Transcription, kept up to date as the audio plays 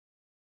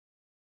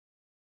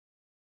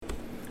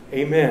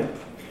Amen.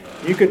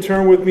 You can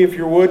turn with me, if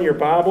you would, in your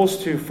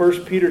Bibles to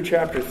 1 Peter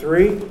chapter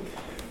 3.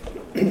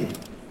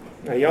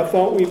 Now, y'all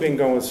thought we've been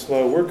going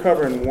slow. We're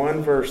covering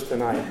one verse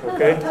tonight,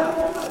 okay?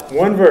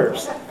 One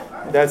verse.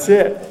 That's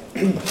it.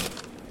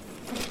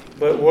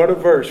 But what a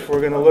verse we're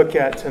going to look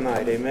at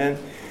tonight, amen?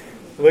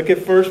 Look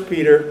at 1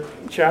 Peter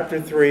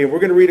chapter 3. We're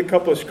going to read a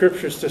couple of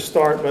scriptures to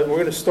start, but we're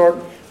going to start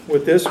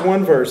with this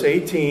one verse,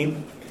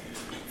 18.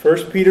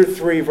 1 Peter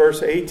 3,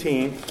 verse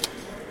 18.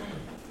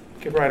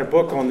 You could write a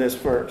book on this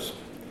verse.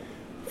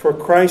 For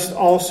Christ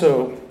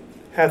also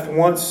hath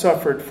once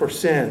suffered for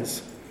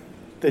sins,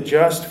 the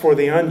just for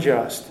the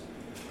unjust,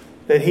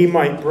 that he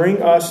might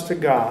bring us to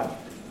God,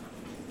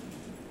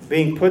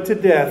 being put to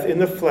death in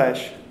the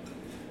flesh,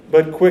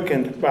 but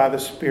quickened by the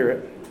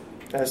Spirit.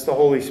 That's the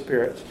Holy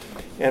Spirit.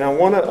 And I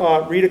want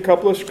to read a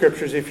couple of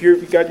scriptures. If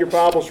you've got your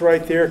Bibles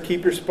right there,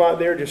 keep your spot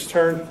there. Just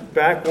turn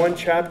back one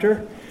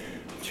chapter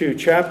to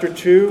chapter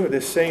 2 of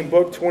this same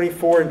book,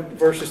 24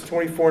 verses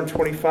 24 and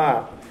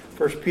 25.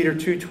 1 Peter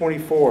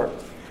 2:24.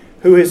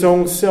 Who his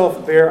own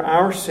self bare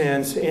our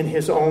sins in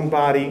his own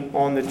body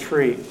on the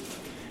tree.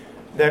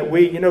 That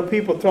we,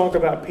 people talk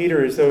about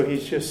Peter as though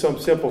he's just some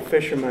simple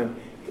fisherman.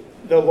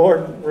 The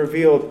Lord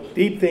revealed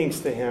deep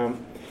things to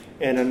him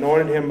and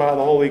anointed him by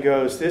the Holy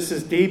Ghost. This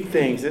is deep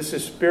things. This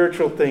is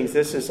spiritual things.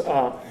 This is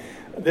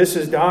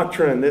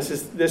doctrine. This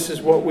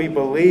is what we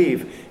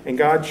believe. And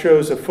God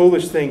chose the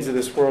foolish things of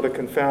this world to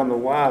confound the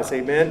wise.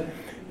 Amen.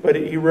 But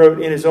he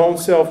wrote, in his own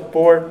self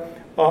bore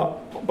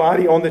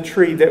body on the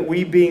tree, that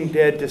we being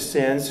dead to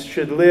sins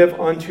should live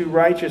unto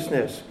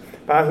righteousness,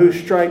 by whose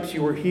stripes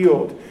you were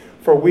healed.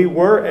 For we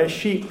were as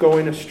sheep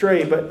going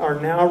astray, but are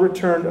now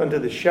returned unto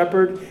the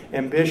shepherd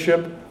and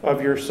bishop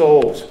of your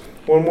souls.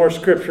 One more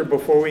scripture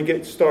before we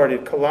get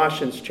started.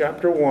 Colossians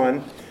chapter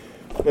 1.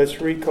 Let's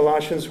read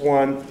Colossians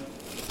 1,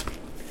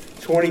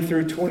 20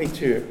 through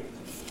 22.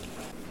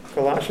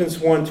 Colossians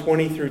 1,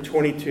 20 through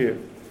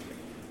 22.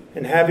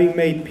 And having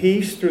made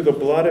peace through the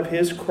blood of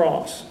his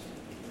cross,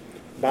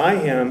 by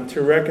him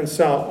to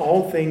reconcile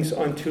all things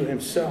unto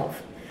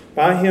himself.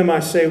 By him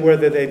I say,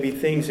 whether they be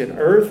things in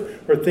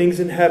earth or things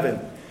in heaven.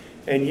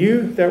 And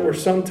you that were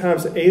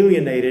sometimes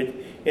alienated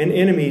and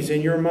enemies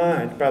in your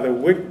mind by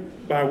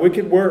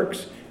wicked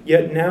works,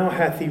 yet now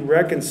hath he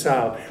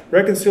reconciled.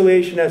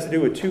 Reconciliation has to do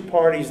with two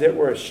parties that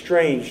were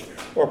estranged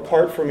or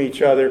apart from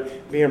each other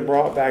being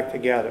brought back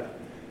together.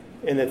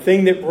 And the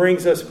thing that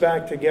brings us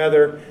back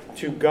together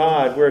to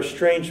God, we're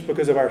estranged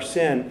because of our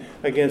sin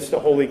against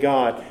the holy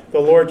God. The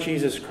Lord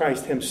Jesus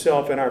Christ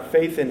himself and our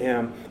faith in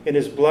him, in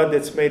his blood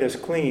that's made us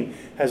clean,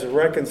 has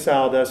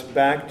reconciled us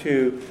back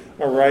to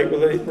a right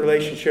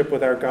relationship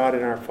with our God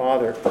and our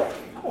Father.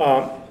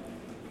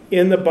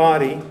 In the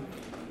body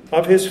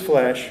of his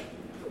flesh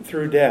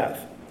through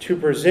death, to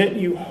present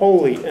you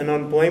holy and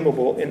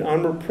unblameable and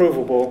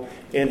unreprovable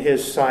in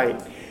his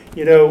sight.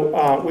 We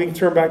can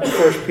turn back to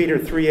 1 Peter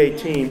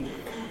 3:18,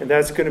 and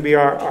that's going to be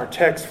our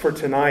text for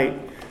tonight.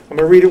 I'm going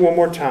to read it one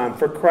more time.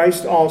 For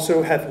Christ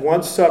also hath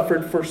once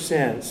suffered for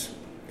sins,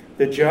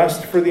 the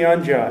just for the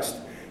unjust,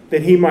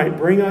 that he might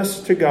bring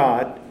us to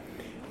God,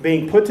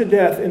 being put to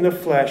death in the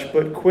flesh,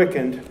 but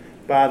quickened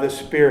by the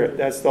Spirit.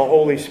 That's the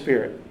Holy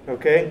Spirit,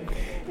 okay?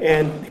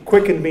 And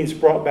quickened means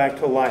brought back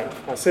to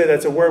life. I say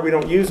that's a word we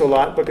don't use a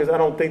lot because I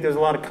don't think there's a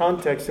lot of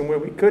context in where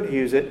we could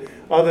use it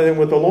other than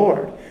with the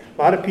Lord.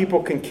 A lot of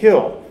people can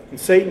kill, and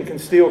Satan can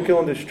steal, kill,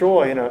 and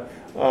destroy, and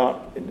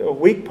a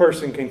weak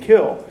person can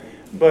kill.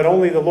 But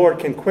only the Lord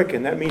can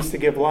quicken. That means to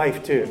give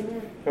life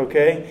to.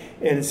 Okay?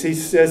 And he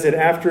says that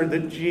after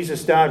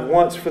Jesus died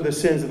once for the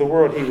sins of the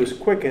world, he was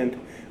quickened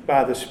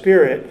by the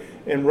Spirit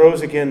and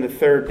rose again the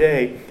third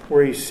day,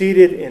 where he's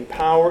seated in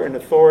power and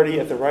authority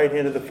at the right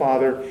hand of the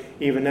Father,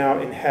 even now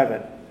in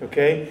heaven.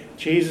 Okay?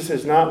 Jesus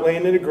is not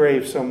laying in a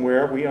grave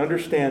somewhere. We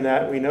understand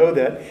that. We know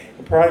that.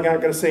 I'm probably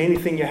not going to say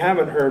anything you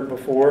haven't heard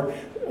before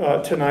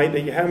tonight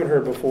that you haven't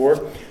heard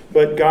before,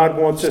 but God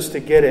wants us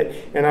to get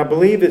it. And I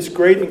believe it's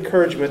great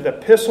encouragement. The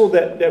epistle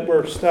that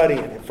we're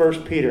studying,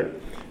 1 Peter,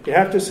 you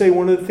have to say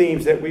one of the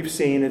themes that we've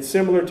seen, it's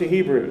similar to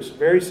Hebrews,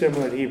 very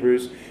similar to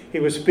Hebrews. He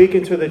was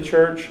speaking to the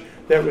church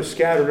that was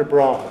scattered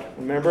abroad,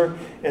 remember?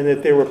 And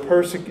that they were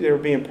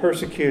being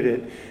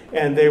persecuted,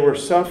 and they were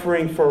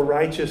suffering for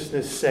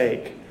righteousness'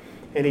 sake.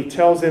 And he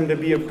tells them to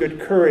be of good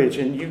courage,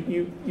 and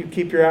you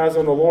keep your eyes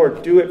on the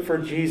Lord. Do it for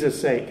Jesus'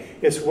 sake.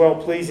 It's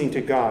well-pleasing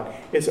to God.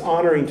 It's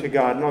honoring to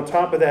God. And on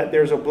top of that,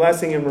 there's a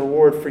blessing and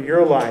reward for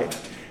your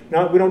life.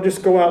 We don't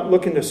just go out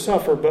looking to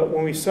suffer, but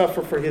when we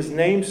suffer for his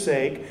name's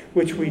sake,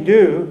 which we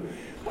do,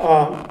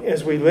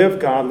 as we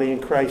live godly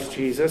in Christ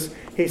Jesus,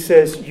 he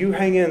says, you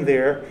hang in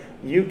there.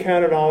 You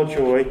count it all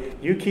joy.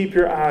 You keep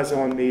your eyes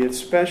on me. It's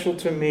special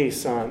to me,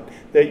 son,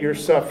 that you're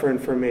suffering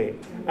for me.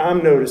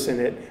 I'm noticing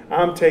it.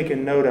 I'm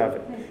taking note of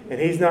it. And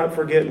he's not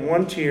forgetting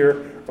one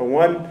tear or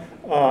one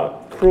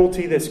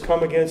cruelty that's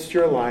come against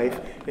your life.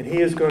 And he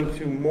is going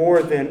to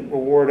more than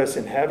reward us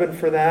in heaven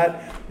for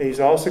that. And he's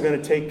also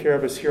going to take care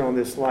of us here on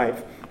this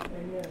life.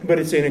 But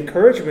it's an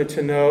encouragement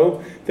to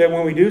know that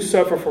when we do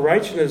suffer for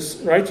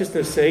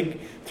righteousness'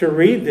 sake, to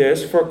read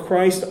this, for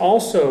Christ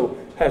also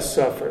has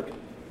suffered.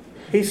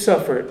 He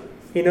suffered.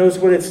 He knows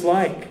what it's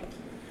like.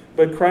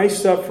 But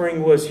Christ's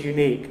suffering was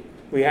unique.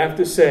 We have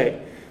to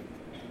say,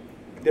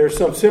 there are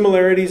some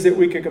similarities that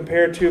we could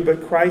compare to,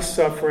 but Christ's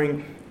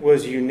suffering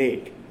was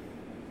unique.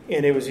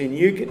 And it was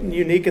unique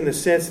in the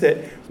sense that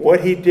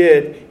what he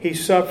did, he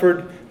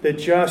suffered the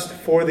just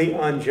for the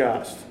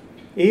unjust.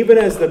 Even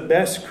as the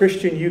best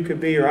Christian you could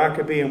be or I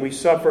could be, and we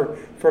suffer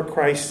for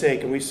Christ's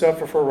sake, and we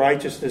suffer for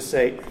righteousness'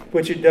 sake,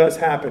 which it does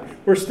happen.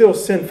 We're still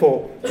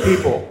sinful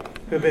people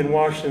who've been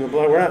washed in the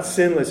blood. We're not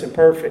sinless and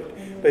perfect.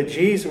 But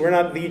Jesus, we're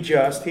not the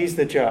just. He's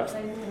the just.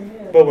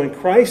 But when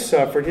Christ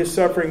suffered, his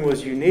suffering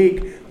was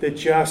unique. The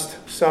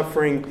just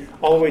suffering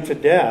all the way to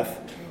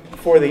death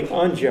for the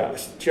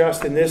unjust.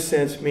 Just in this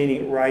sense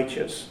meaning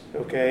righteous.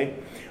 Okay?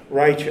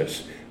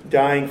 Righteous.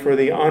 Dying for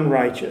the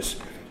unrighteous.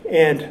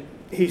 And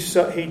he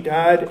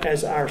died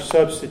as our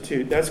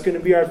substitute. That's going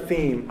to be our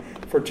theme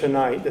for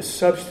tonight. The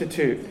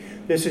substitute.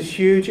 This is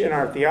huge in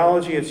our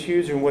theology. It's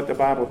huge in what the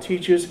Bible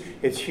teaches.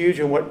 It's huge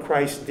in what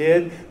Christ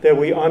did. That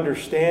we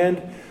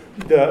understand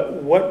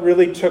what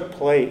really took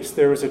place.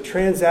 There was a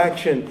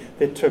transaction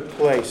that took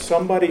place.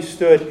 Somebody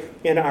stood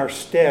in our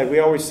stead. We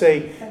always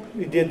say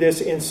we did this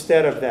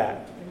instead of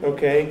that.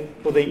 Okay?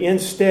 Well, the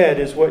instead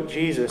is what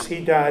Jesus. He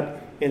died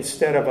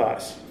instead of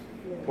us.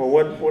 Well,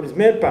 what is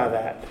meant by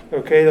that?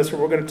 Okay, that's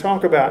what we're going to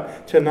talk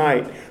about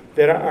tonight.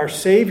 That our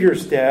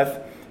Savior's death,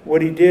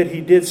 what he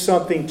did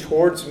something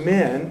towards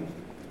men.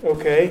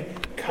 Okay?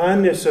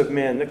 Kindness of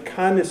men, the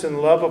kindness and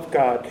love of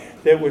God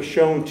that was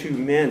shown to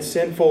men,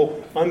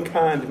 sinful,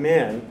 unkind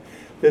men,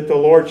 that the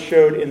Lord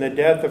showed in the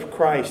death of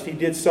Christ. He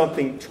did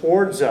something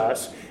towards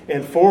us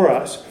and for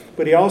us,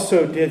 but he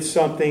also did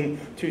something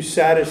to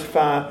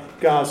satisfy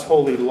God's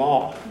holy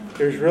law.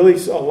 There's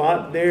really a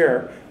lot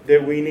there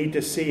that we need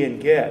to see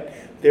and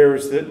get.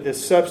 There's the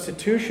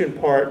substitution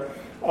part.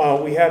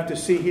 We have to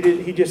see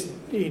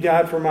he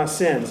died for my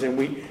sins, and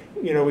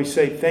we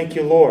say thank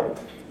you, Lord.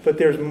 But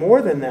there's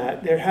more than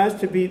that. There has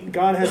to be,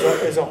 God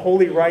is a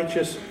holy,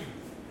 righteous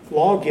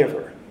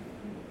lawgiver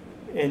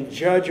and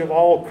judge of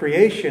all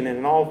creation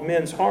and all of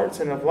men's hearts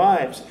and of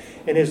lives.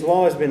 And his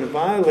law has been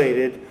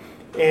violated,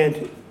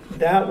 and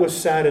that was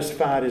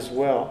satisfied as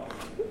well.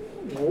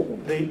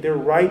 The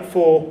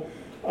rightful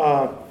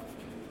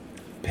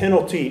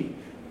penalty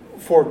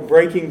for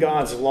breaking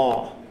God's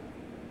law,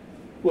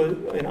 we're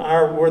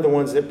the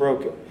ones that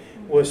broke it,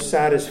 was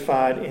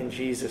satisfied in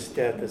Jesus'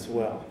 death as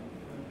well,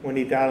 when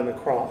he died on the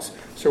cross.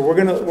 So we're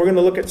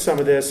gonna look at some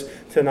of this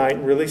tonight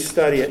and really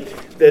study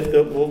it. That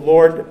the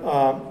Lord,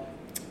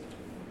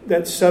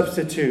 that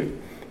substitute,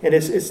 and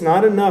it's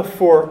not enough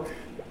for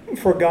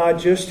God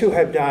just to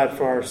have died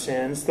for our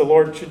sins. The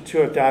Lord to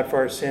have died for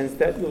our sins.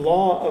 That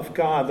law of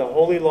God, the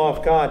holy law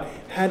of God,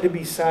 had to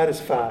be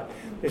satisfied.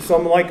 There's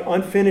some like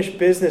unfinished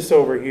business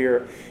over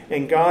here,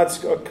 and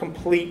God's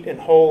complete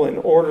and whole and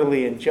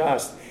orderly and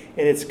just,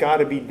 and it's got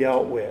to be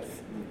dealt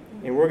with.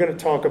 And we're going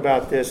to talk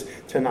about this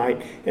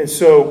tonight. And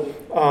so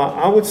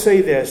I would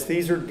say this.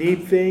 These are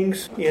deep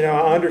things.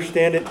 I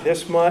understand it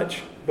this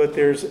much, but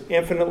there's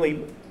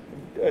infinitely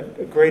a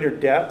greater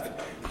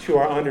depth to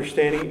our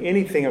understanding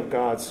anything of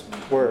God's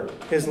Word.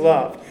 His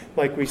love,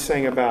 like we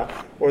sang about,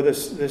 or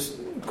this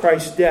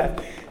Christ's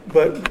death.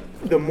 But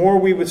the more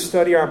we would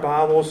study our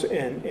Bibles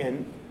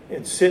and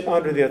sit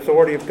under the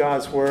authority of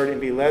God's Word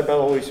and be led by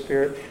the Holy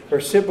Spirit,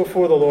 or sit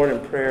before the Lord in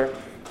prayer,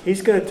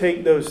 He's going to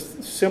take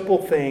those simple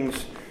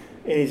things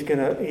and He's going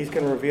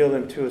to reveal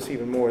them to us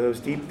even more, those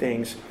deep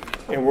things,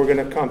 and we're going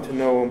to come to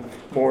know Him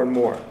more and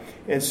more.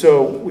 And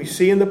so we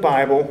see in the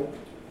Bible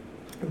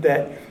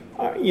that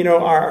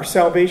our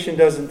salvation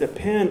doesn't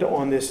depend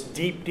on this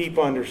deep, deep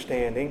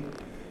understanding.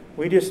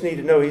 We just need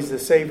to know He's the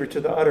Savior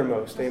to the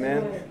uttermost.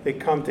 Amen? They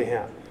come to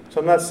Him. So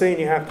I'm not saying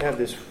you have to have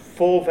this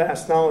full,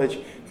 vast knowledge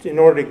in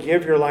order to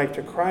give your life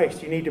to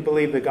Christ. You need to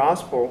believe the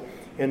gospel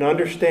and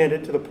understand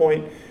it to the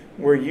point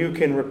where you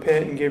can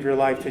repent and give your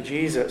life to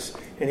Jesus.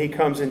 And He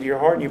comes into your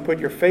heart and you put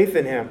your faith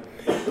in Him.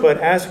 But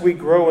as we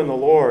grow in the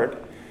Lord,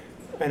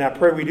 and I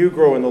pray we do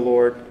grow in the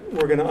Lord,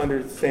 we're going to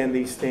understand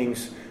these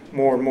things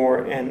more and more,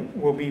 and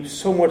we'll be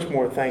so much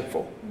more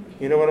thankful.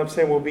 You know what I'm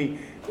saying? We'll be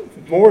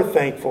more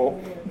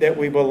thankful that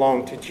we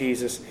belong to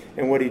Jesus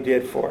and what He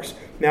did for us.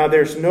 Now,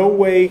 there's no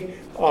way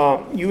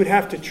you would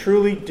have to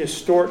truly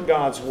distort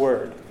God's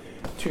Word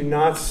to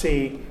not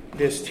see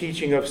this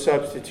teaching of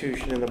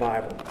substitution in the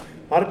Bible.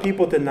 A lot of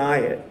people deny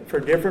it for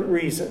different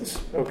reasons,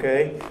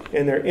 okay?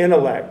 In their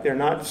intellect. They're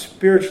not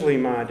spiritually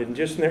minded. And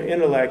just in their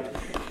intellect,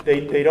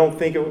 they don't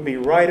think it would be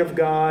right of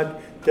God.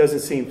 It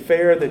doesn't seem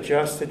fair, the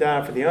just to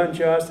die for the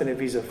unjust. And if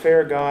He's a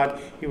fair God,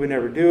 He would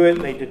never do it.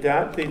 And they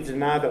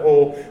deny the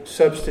whole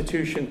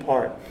substitution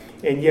part.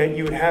 And yet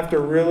you would have to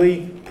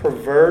really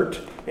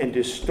pervert and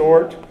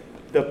distort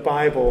the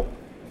Bible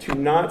to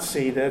not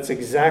see that's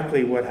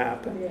exactly what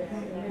happened.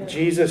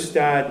 Jesus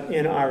died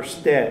in our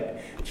stead.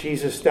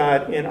 Jesus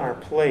died in our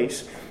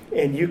place.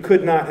 And you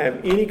could not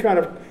have any kind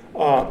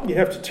of, you'd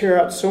have to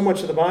tear out so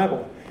much of the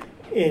Bible.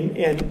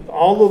 And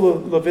all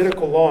the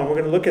Levitical law, and we're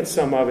going to look at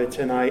some of it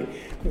tonight,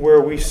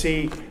 where we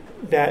see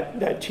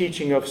that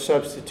teaching of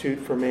substitute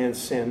for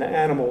man's sin, the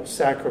animal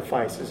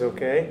sacrifices,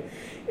 okay?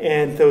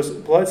 And those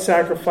blood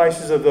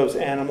sacrifices of those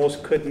animals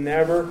could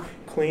never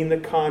clean the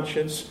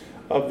conscience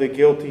of the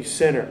guilty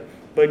sinner.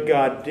 But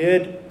God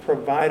did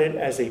provide it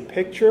as a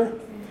picture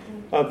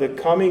of the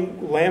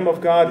coming Lamb of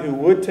God who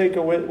would take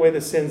away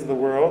the sins of the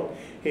world.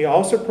 He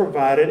also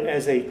provided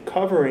as a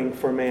covering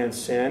for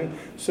man's sin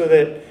so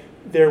that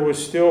there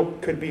was still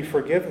could be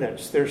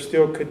forgiveness. There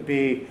still could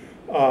be,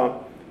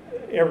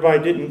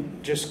 everybody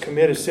didn't just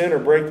commit a sin or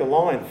break the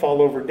law and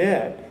fall over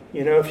dead.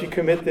 You know, if you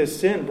commit this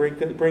sin,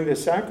 bring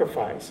this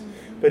sacrifice.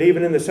 But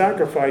even in the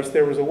sacrifice,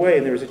 there was a way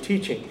and there was a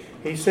teaching.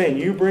 He's saying,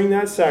 you bring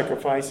that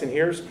sacrifice and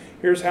here's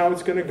how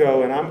it's going to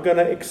go. And I'm going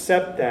to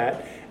accept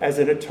that as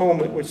an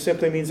atonement, which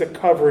simply means a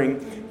covering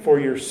for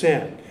your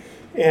sin.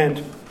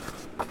 And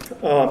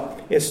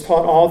it's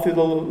taught all through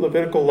the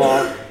Levitical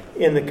law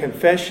in the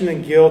confession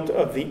and guilt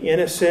of the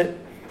innocent,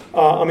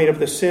 of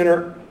the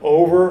sinner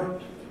over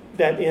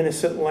that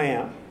innocent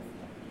lamb.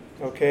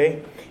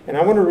 Okay? And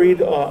I want to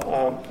read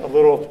a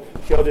little,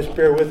 if y'all just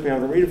bear with me, I'm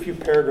going to read a few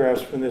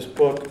paragraphs from this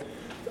book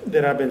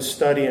that I've been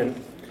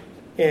studying.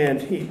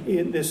 And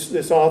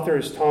this author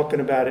is talking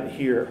about it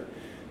here.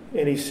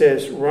 And he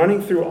says,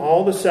 running through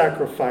all the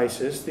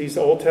sacrifices, these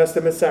Old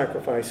Testament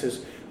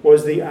sacrifices,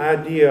 was the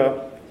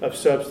idea of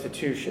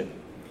substitution.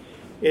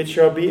 It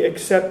shall be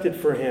accepted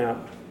for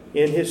him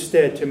in his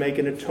stead to make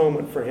an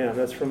atonement for him.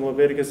 That's from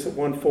Leviticus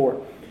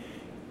 1:4.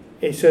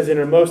 He says, in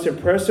a most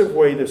impressive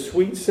way, the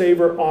sweet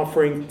savor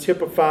offering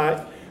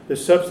typified the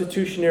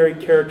substitutionary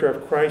character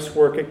of Christ's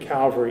work at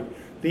Calvary.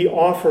 The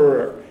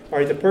offerer, all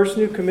right, the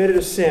person who committed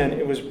a sin,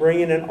 it was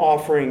bringing an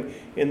offering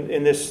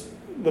in this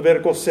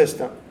Levitical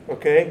system,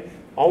 okay?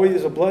 Always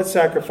is a blood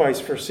sacrifice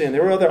for sin.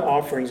 There were other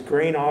offerings,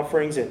 grain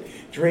offerings and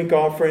drink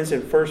offerings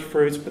and first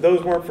fruits, but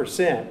those weren't for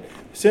sin.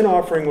 The sin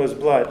offering was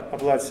blood, a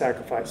blood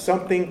sacrifice.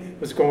 Something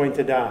was going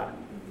to die,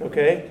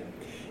 okay?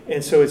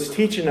 And so it's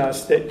teaching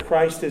us that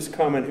Christ is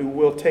coming who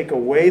will take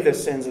away the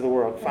sins of the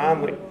world,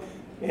 finally,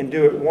 and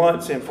do it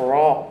once and for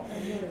all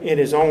in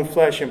his own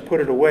flesh and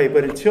put it away.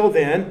 But until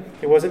then,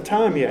 it wasn't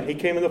time yet. He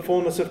came in the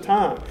fullness of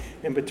time.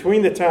 And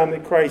between the time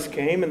that Christ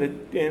came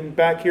and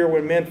back here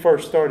when men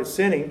first started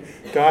sinning,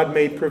 God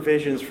made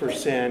provisions for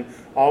sin,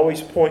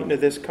 always pointing to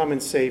this coming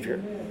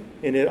Savior.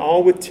 And it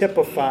all would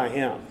typify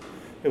him.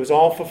 It was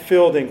all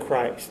fulfilled in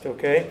Christ,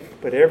 okay?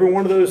 But every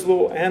one of those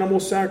little animal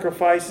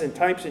sacrifices and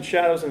types and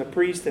shadows and the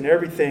priest and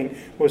everything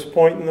was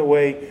pointing the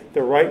way,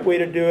 the right way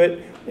to do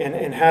it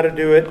and how to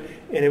do it.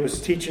 And it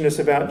was teaching us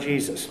about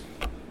Jesus.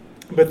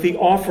 But the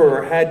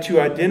offerer had to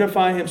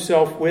identify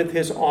himself with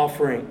his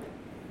offering.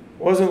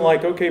 It wasn't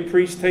like, okay,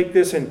 priest, take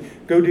this and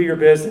go do your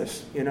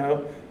business. You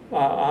know,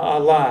 I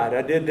lied,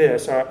 I did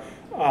this, I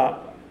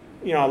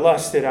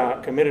lusted,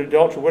 I committed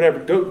adultery, whatever.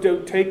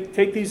 Go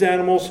take these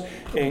animals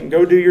and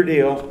go do your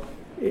deal.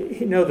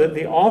 You know that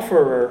the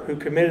offerer who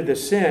committed the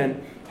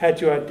sin had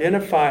to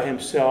identify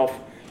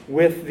himself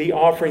with the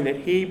offering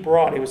that he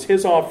brought. It was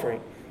his offering,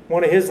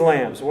 one of his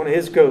lambs, one of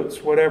his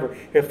goats, whatever.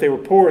 If they were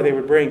poor, they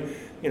would bring,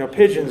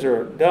 pigeons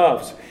or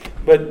doves.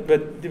 But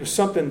it was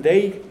something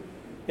they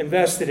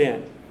invested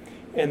in,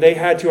 and they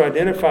had to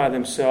identify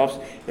themselves.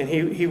 And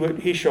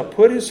he shall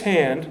put his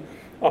hand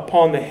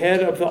upon the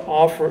head of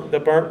the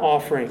burnt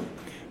offering.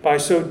 By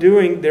so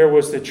doing, there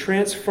was the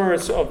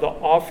transference of the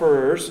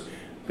offerers,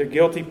 the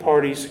guilty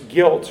party's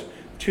guilt,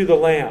 to the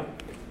lamb.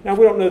 Now,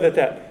 we don't know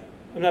that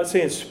I'm not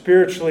saying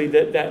spiritually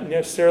that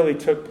necessarily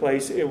took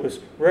place. It was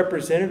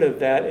representative of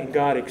that, and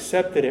God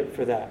accepted it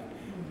for that.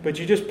 But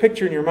you just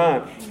picture in your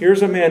mind,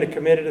 here's a man who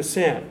committed a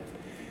sin,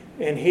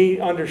 and he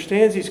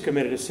understands he's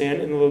committed a sin,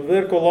 and the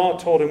Levitical law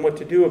told him what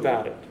to do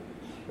about it.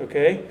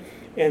 Okay?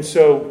 And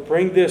so,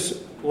 bring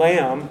this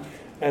lamb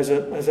as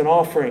an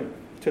offering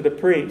to the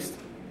priest.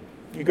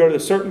 You go to the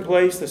certain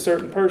place, the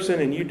certain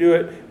person, and you do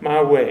it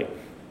my way.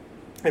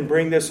 And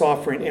bring this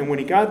offering. And when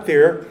he got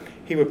there,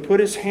 he would put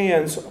his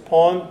hands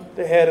upon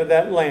the head of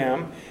that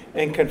lamb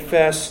and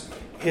confess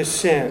his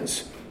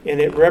sins. And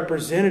it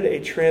represented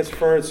a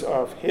transference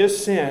of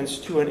his sins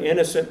to an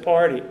innocent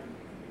party.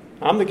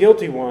 I'm the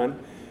guilty one,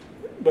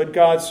 but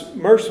God's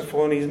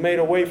merciful, and he's made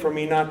a way for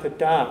me not to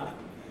die.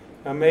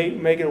 I'm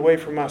making a way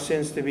for my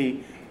sins to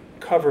be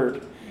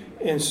covered.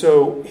 And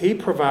so he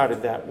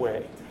provided that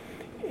way.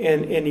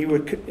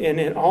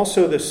 And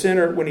also the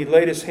sinner, when he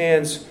laid his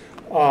hands,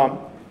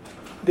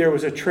 there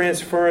was a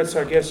transference,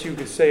 I guess you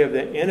could say, of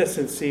the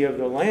innocency of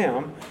the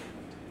lamb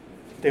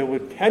that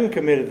hadn't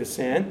committed the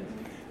sin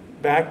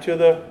back to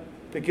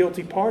the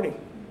guilty party.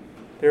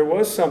 There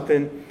was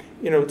something,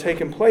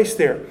 taking place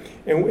there.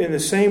 And in the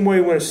same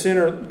way, when a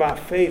sinner by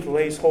faith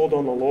lays hold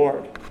on the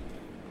Lord,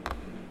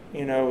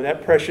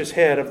 that precious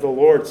head of the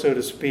Lord, so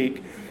to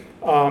speak,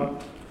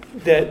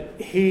 that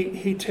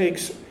he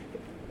takes,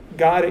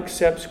 God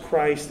accepts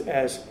Christ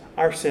as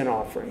our sin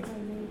offering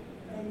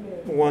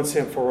once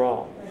and for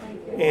all.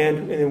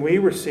 And then we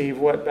receive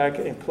what back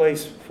in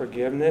place?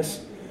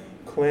 Forgiveness,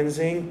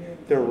 cleansing,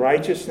 the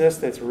righteousness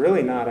that's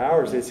really not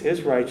ours. It's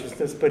his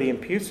righteousness, but he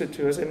imputes it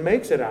to us and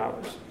makes it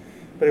ours.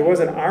 But it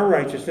wasn't our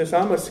righteousness.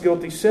 I'm a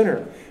guilty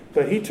sinner.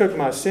 But he took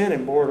my sin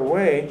and bore it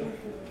away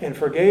and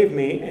forgave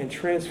me and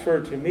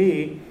transferred to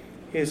me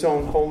his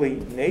own holy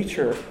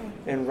nature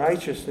and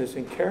righteousness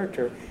and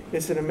character.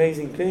 It's an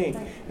amazing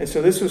thing. And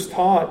so this was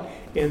taught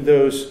in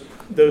those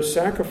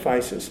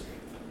sacrifices.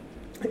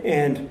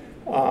 And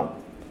then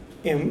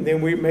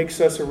it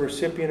makes us a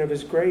recipient of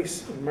his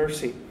grace and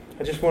mercy.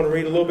 I just want to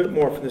read a little bit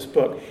more from this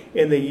book.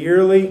 In the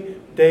yearly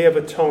Day of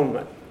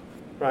Atonement,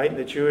 right,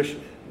 the Jewish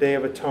Day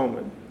of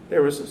Atonement,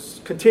 there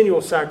was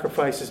continual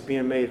sacrifices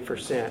being made for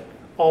sin.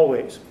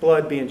 Always.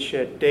 Blood being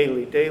shed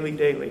daily.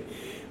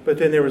 But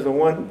then there was the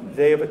one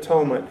Day of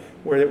Atonement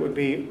where it would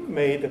be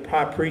made, the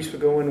high priest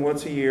would go in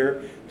once a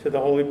year to the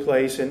holy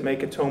place and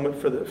make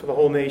atonement for the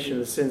whole nation,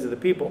 the sins of the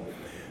people.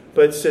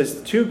 But it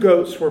says 2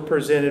 goats were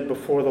presented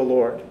before the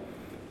Lord.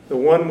 The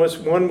one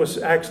was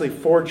actually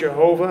for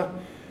Jehovah,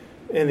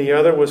 and the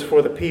other was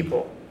for the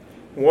people.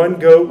 One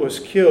goat was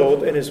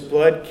killed, and his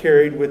blood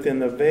carried within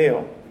the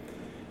veil,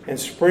 and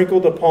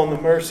sprinkled upon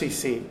the mercy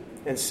seat,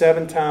 and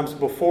 7 times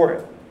before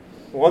it.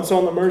 Once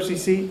on the mercy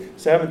seat,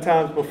 7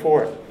 times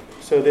before it.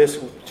 So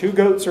this 2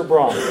 goats are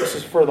brought. This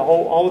is for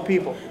all the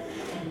people.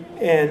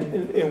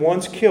 And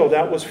one's killed.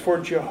 That was for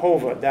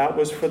Jehovah. That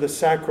was for the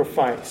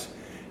sacrifice.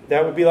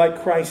 That would be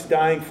like Christ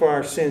dying for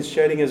our sins,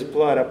 shedding his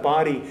blood, a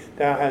body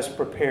thou hast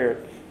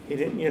prepared. He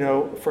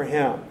didn't, for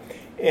him.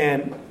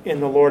 And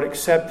the Lord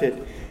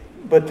accepted.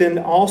 But then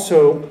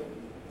also,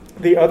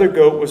 the other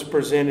goat was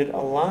presented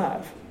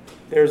alive.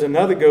 There's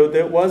another goat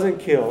that wasn't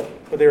killed.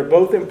 But they're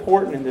both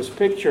important in this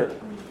picture.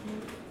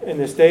 In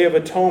this Day of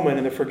Atonement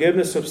and the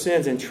forgiveness of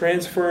sins and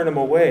transferring them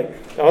away.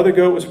 The other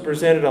goat was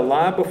presented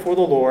alive before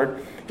the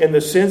Lord, and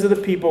the sins of the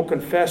people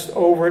confessed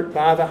over it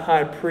by the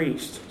high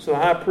priest. So the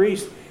high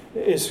priest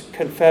is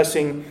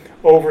confessing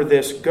over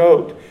this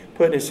goat,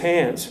 putting his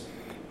hands.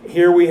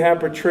 Here we have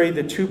portrayed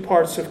the 2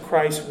 parts of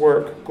Christ's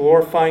work,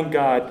 glorifying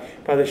God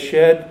by the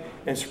shed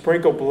and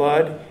sprinkled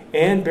blood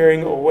and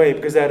bearing away.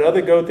 Because that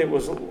other goat that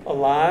was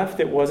alive,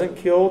 that wasn't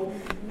killed,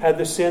 had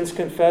the sins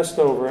confessed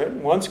over it,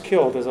 once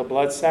killed as a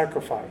blood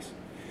sacrifice,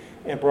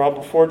 and brought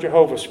before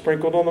Jehovah,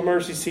 sprinkled on the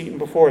mercy seat and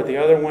before it. The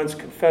other one's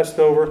confessed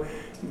over,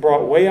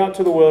 brought way out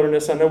to the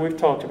wilderness. I know we've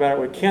talked about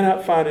it. We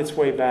cannot find its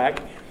way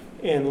back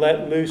and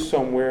let loose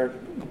somewhere.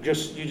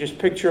 You just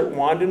picture it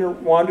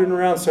wandering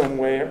around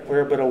somewhere,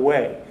 but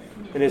away.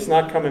 And it's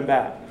not coming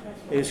back.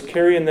 It is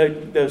carrying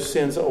those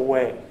sins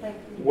away.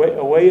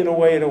 Away and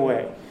away and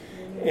away.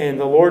 And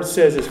the Lord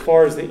says, as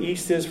far as the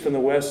east is from the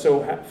west,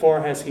 so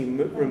far has he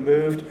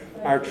removed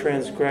our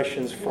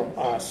transgressions from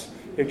us.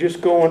 They're just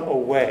going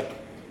away.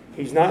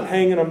 He's not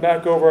hanging them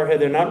back over our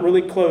head. They're not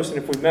really close. And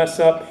if we mess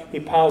up,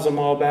 he piles them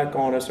all back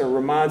on us or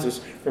reminds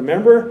us.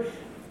 Remember,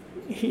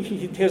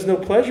 he has no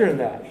pleasure in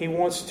that. He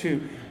wants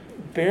to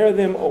bear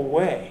them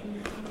away.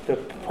 The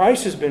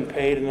price has been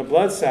paid in the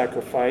blood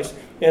sacrifice,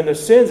 and the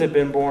sins have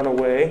been borne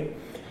away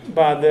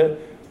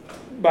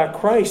by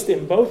Christ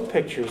in both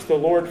pictures. The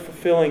Lord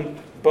fulfilling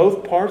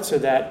both parts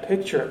of that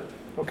picture.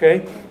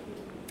 Okay?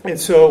 And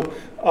so,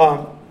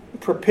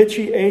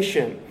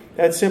 propitiation,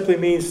 that simply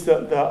means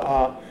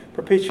the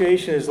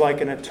propitiation is like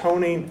an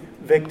atoning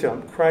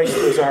victim. Christ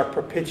was our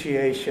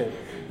propitiation,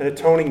 an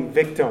atoning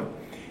victim.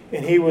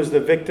 And he was the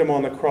victim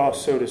on the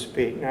cross, so to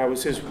speak. Now, it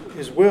was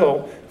his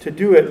will to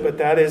do it, but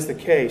that is the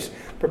case.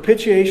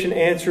 Propitiation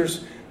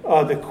answers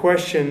the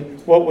question,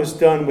 what was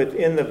done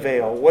within the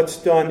veil? What's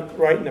done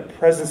right in the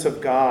presence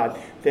of God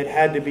that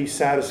had to be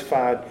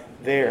satisfied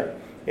there?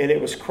 And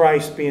it was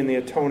Christ being the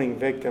atoning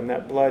victim,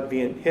 that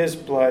his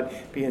blood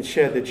being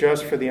shed, the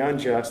just for the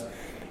unjust.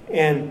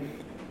 And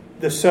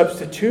the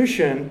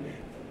substitution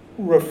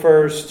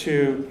refers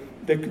to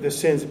the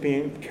sins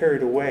being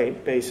carried away,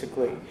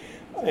 basically,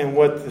 and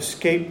what the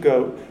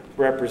scapegoat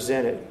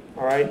represented.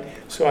 All right?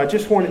 So I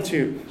just wanted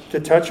to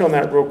touch on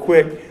that real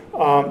quick.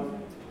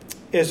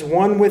 Is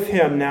one with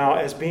him now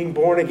as being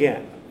born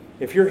again.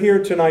 If you're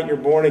here tonight, you're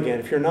born again.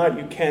 If you're not,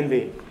 you can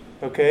be.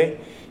 Okay?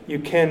 You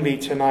can be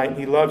tonight.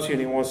 He loves you and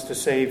he wants to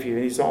save you.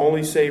 He's the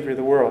only Savior of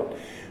the world.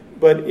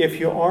 But if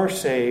you are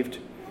saved,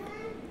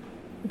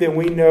 then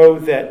we know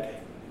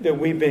that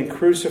we've been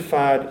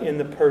crucified in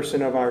the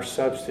person of our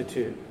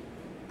substitute.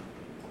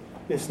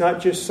 It's not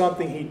just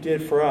something he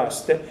did for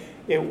us.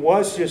 It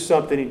was just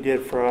something he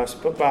did for us,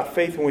 but by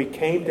faith when we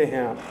came to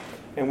him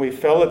and we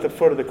fell at the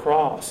foot of the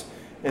cross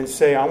and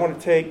say, I want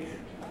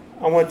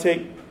to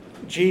take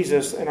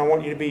Jesus and I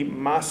want you to be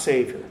my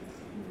Savior.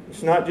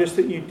 It's not just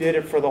that you did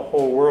it for the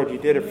whole world. You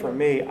did it for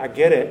me. I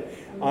get it.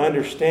 I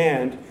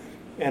understand.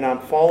 And I'm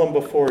falling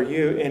before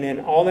you. And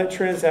in all that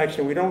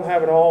transaction, we don't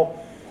have it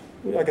all.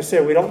 Like I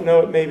said, we don't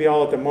know it maybe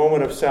all at the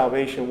moment of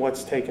salvation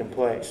what's taking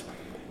place.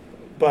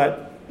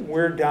 But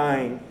we're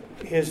dying.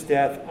 His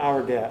death,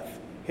 our death.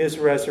 His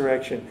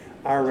resurrection,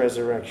 our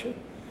resurrection.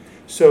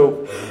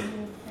 So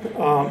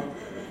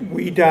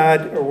we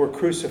died or were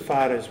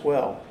crucified as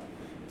well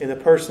in the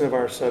person of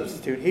our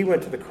substitute. He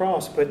went to the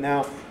cross, but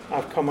now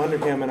I've come under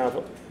him and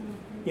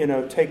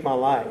I've, take my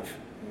life.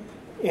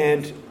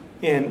 And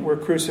we're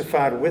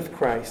crucified with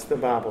Christ, the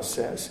Bible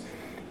says.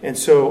 And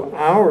so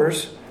our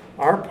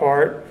Our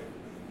part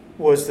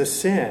was the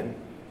sin,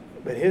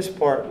 but his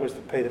part was to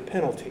pay the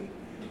penalty.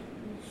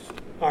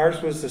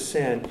 Ours was the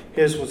sin.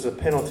 His was the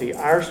penalty.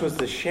 Ours was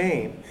the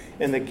shame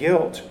and the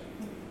guilt.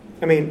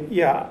 I mean,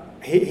 yeah,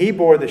 he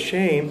bore the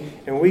shame,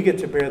 and we get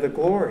to bear the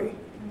glory.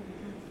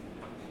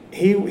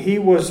 He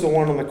was the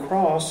one on the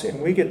cross,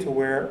 and we get to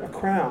wear a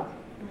crown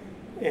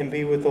and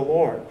be with the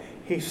Lord.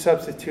 He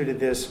substituted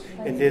this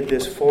and did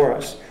this for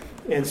us.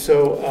 And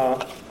so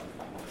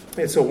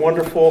it's a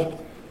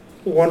wonderful,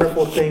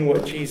 wonderful thing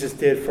what Jesus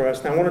did for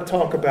us. Now I want to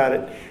talk about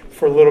it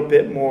for a little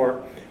bit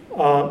more.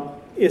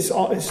 It's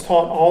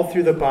taught all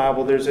through the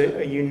Bible. There's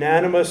a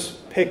unanimous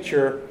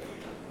picture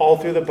all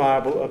through the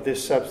Bible of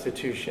this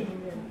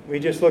substitution. We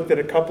just looked at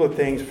a couple of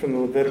things from the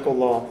Levitical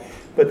law.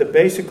 But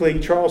basically,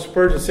 Charles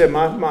Spurgeon said,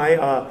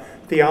 my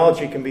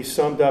theology can be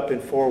summed up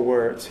in 4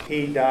 words.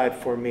 He died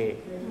for me.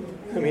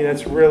 I mean,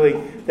 that's really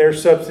their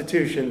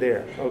substitution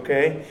there,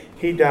 okay?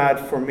 He died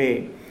for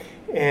me.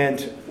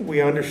 And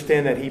we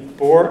understand that he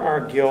bore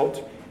our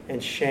guilt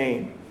and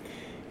shame.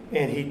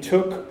 And he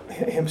took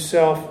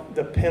himself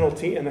the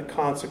penalty and the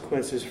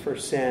consequences for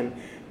sin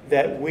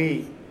that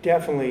we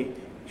definitely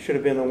should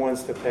have been the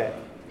ones to pay.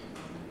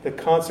 The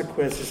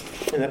consequences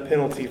and the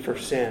penalty for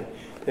sin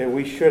that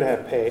we should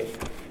have paid.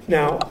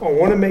 Now, I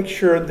want to make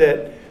sure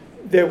that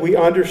we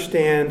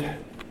understand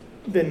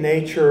the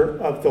nature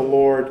of the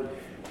Lord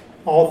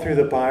all through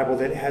the Bible,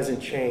 that it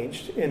hasn't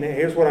changed. And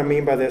here's what I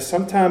mean by this.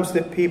 Sometimes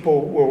that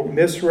people will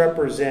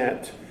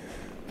misrepresent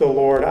the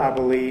Lord, I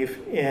believe,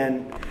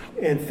 and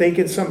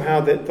thinking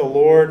somehow that the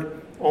Lord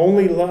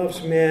only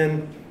loves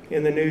men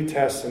in the New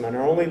Testament,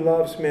 or only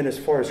loves men as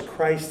far as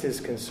Christ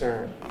is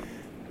concerned.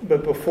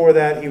 But before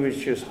that, he was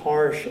just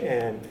harsh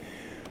and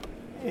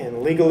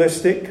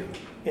legalistic.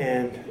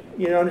 And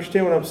you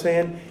understand what I'm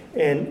saying?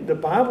 And the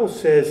Bible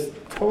says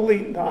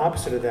totally the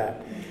opposite of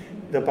that.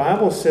 The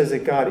Bible says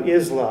that God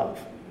is love.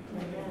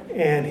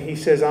 And he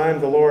says, I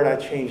am the Lord, I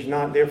change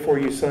not. Therefore,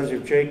 you sons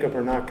of Jacob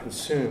are not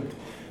consumed.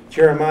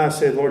 Jeremiah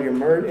said, Lord,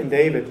 and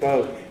David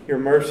both, your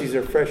mercies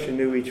are fresh and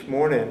new each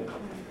morning.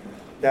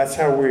 That's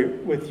how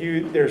with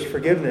you, there's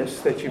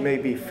forgiveness that you may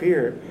be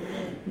feared.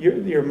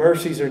 Your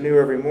mercies are new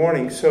every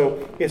morning.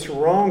 So it's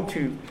wrong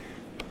to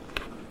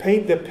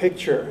paint the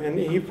picture, and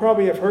you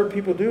probably have heard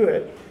people do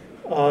it,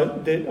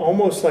 that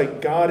almost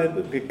like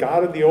the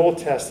God of the Old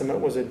Testament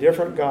was a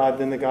different God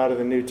than the God of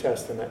the New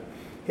Testament.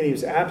 And he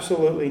was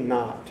absolutely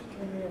not.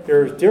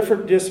 There are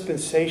different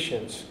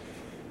dispensations.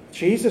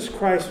 Jesus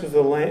Christ was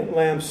the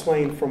lamb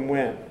slain from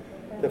when?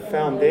 The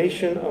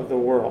foundation of the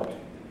world.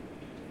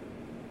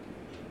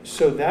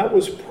 So that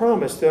was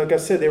promised. Like I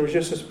said, there was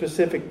just a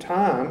specific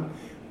time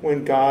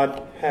when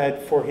God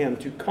had for him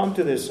to come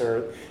to this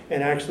earth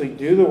and actually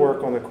do the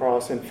work on the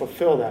cross and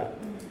fulfill that.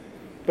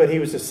 But he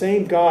was the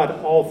same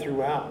God all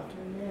throughout.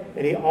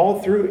 And he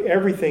all through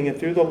everything and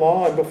through the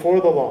law and before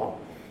the law,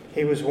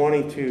 he was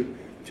wanting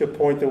to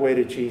point the way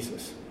to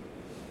Jesus.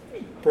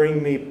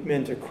 Bring me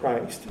men to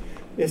Christ.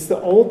 It's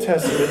the Old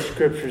Testament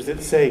scriptures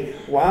that say,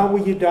 why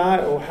will you die,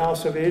 O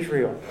house of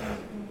Israel?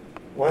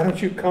 Why don't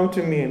you come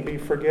to me and be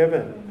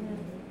forgiven?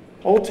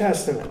 Old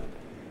Testament.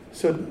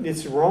 So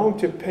it's wrong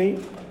to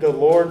paint the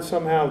Lord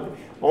somehow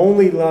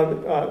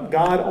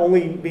God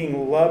only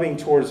being loving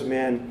towards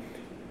men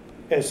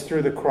as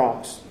through the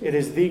cross. It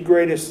is the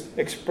greatest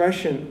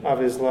expression of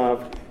his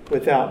love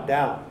without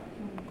doubt.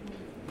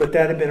 But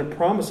that had been a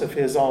promise of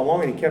his all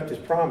along, and he kept his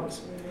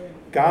promise.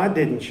 God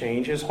didn't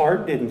change. His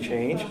heart didn't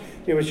change.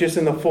 It was just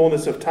in the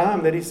fullness of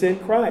time that he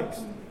sent Christ.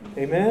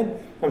 Amen?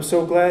 I'm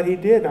so glad he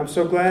did. I'm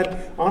so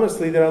glad,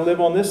 honestly, that I live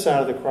on this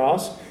side of the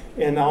cross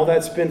and all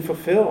that's been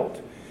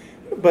fulfilled.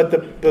 But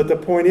the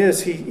point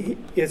is,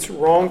 it's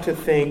wrong to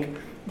think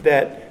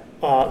that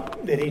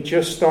he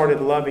just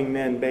started loving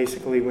men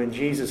basically when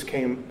Jesus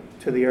came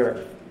to the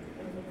earth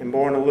and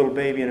born a little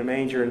baby in a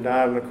manger and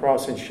died on the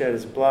cross and shed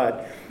his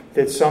blood.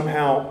 That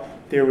somehow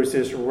there was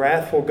this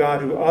wrathful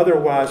God who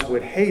otherwise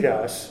would hate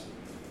us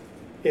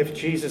if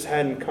Jesus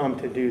hadn't come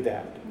to do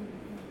that.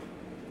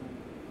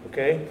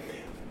 Okay?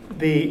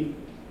 The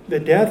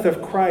death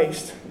of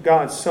Christ,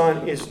 God's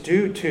Son, is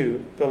due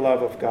to the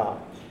love of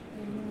God.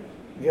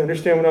 You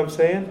understand what I'm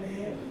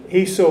saying?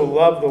 He so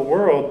loved the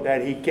world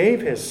that he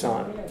gave his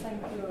Son.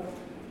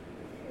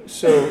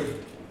 So,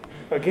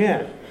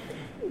 again,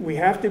 we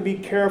have to be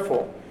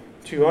careful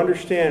to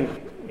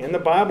understand in the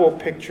Bible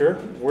picture,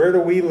 where do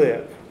we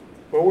live?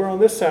 Well, we're on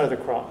this side of the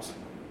cross.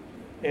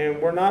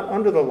 And we're not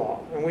under the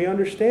law. And we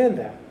understand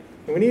that.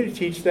 And we need to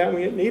teach that.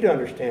 We need to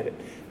understand it.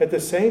 At the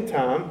same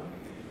time,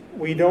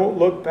 we don't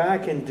look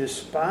back and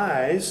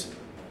despise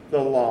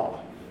the law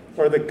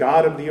or the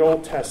God of the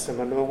Old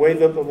Testament or the way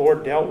that the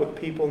Lord dealt with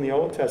people in the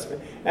Old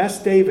Testament.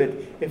 Ask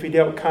David if he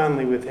dealt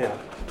kindly with him.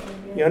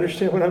 You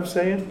understand what I'm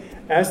saying?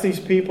 Ask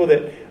these people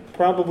that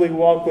probably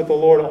walk with the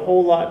Lord a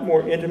whole lot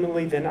more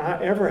intimately than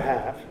I ever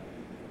have,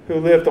 who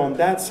lived on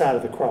that side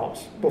of the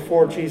cross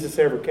before Jesus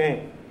ever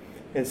came,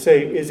 and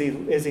say, is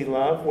he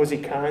love? Was he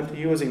kind to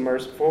you? Was he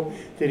merciful?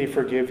 Did he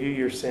forgive you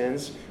your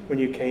sins when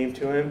you came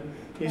to him?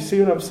 You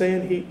see what I'm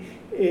saying?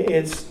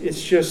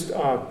 It's just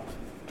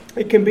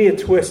It can be a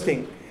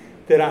twisting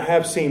that I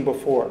have seen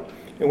before,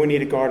 and we need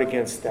to guard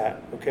against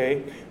that,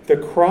 okay? The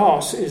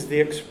cross is the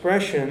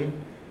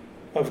expression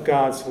of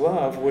God's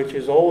love, which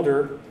is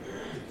older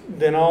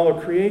than all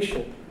of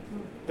creation.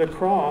 The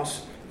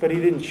cross, but he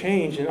didn't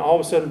change and all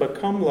of a sudden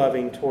become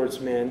loving towards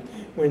men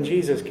when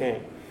Jesus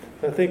came.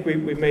 I think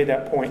we've made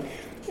that point.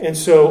 And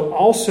so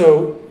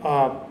also,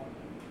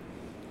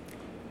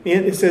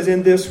 it says,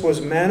 in this was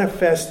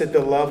manifested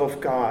the love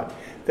of God,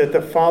 that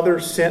the Father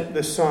sent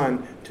the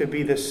Son to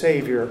be the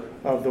Savior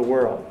of the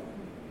world.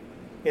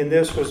 In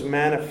this was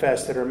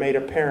manifested or made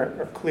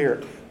apparent or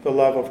clear the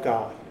love of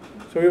God.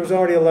 So he was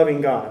already a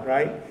loving God,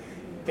 right?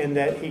 And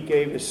that he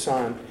gave his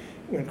Son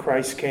when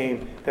Christ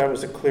came. That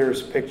was the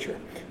clearest picture.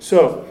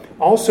 So,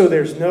 also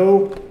there's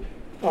no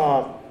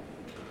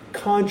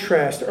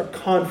contrast or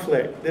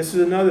conflict. This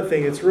is another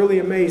thing. It's really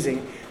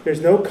amazing.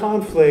 There's no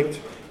conflict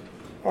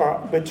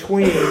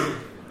between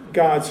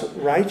God's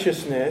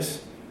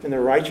righteousness and the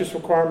righteous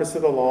requirements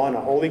of the law and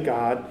a holy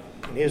God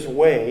and his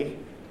way,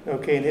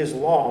 okay, and his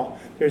law.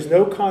 There's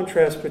no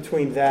contrast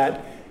between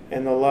that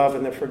and the love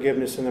and the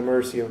forgiveness and the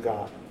mercy of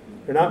God.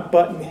 They're not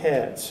butting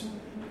heads.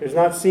 There's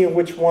not seeing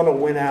which one will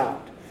win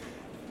out.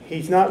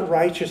 He's not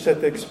righteous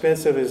at the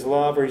expense of his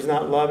love, or he's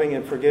not loving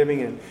and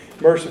forgiving and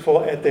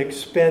merciful at the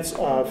expense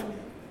of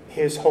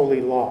his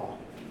holy law.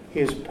 He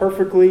is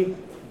perfectly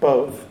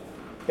both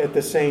at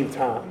the same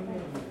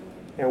time.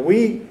 And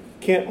we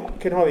can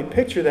hardly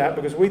picture that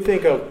because we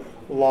think of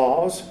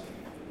laws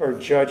or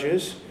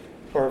judges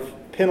or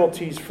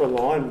penalties for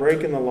law and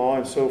breaking the law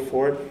and so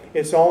forth.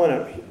 It's all in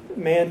a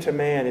man to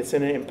man. It's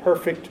in an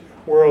imperfect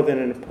world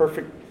and an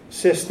imperfect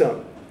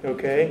system,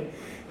 okay?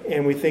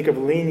 And we think of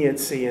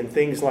leniency and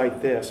things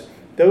like this.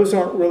 Those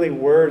aren't really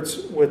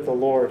words with the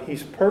Lord.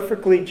 He's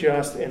perfectly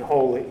just and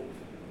holy.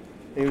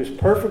 He was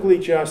perfectly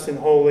just and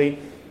holy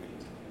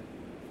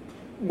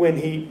when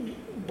he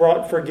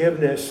brought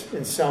forgiveness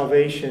and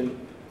salvation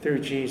through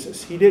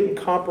Jesus. He didn't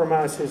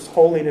compromise his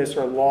holiness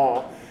or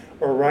law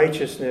or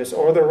righteousness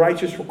or the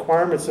righteous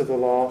requirements of the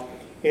law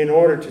in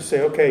order to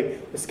say, okay,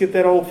 let's get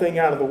that old thing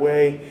out of the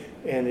way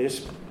and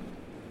just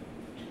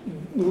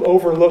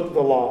overlook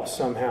the law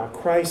somehow.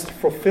 Christ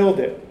fulfilled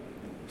it.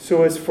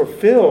 So it's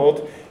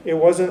fulfilled. It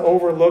wasn't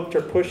overlooked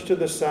or pushed to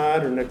the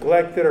side or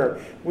neglected,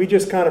 or we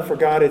just kind of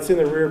forgot. It's in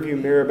the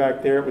rearview mirror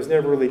back there. It was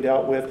never really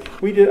dealt with.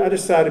 I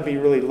decided to be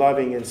really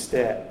loving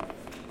instead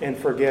and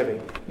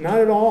forgiving. Not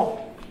at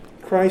all.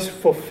 Christ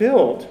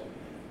fulfilled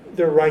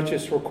the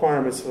righteous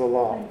requirements of the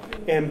law.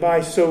 And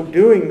by so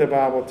doing, the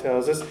Bible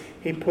tells us,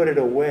 he put it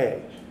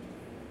away.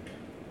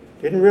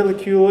 Didn't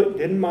ridicule it,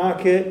 didn't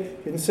mock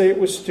it, didn't say it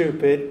was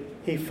stupid.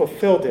 He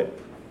fulfilled it.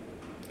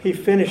 He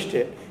finished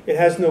it. It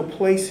has no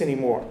place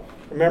anymore.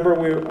 Remember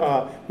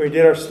we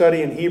did our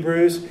study in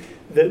Hebrews?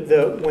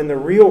 When the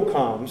real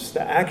comes,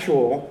 the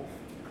actual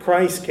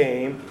Christ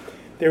came,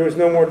 there was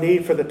no more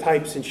need for the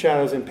types and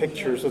shadows and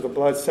pictures of the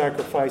blood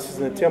sacrifices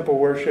and the temple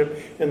worship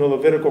and the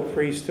Levitical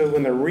priesthood.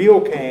 When the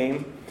real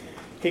came,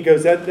 he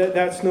goes,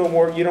 that's no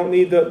more. You don't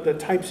need the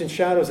types and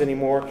shadows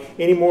anymore,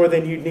 any more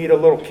than you'd need a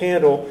little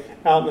candle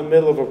out in the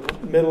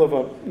middle of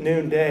a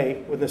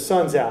noonday when the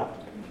sun's out.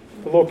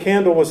 The little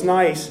candle was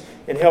nice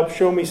and helped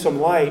show me some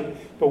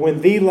light, but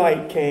when the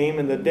light came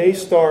and the day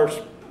star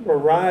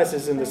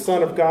arises and the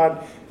Son of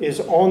God is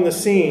on the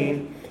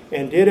scene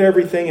and did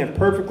everything and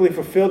perfectly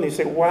fulfilled, and you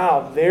say,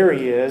 wow, there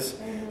he is.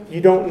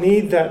 You don't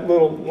need that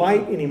little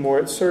light anymore.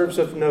 It serves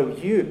of no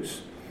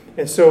use.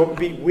 And so it would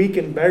be weak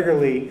and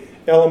beggarly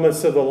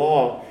elements of the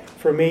law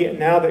for me,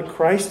 now that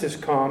Christ has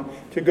come,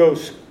 to go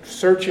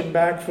searching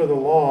back for the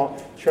law,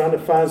 trying to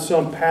find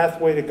some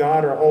pathway to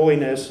God or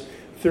holiness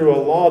through a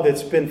law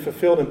that's been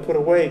fulfilled and put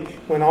away,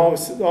 when the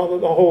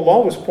whole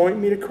law was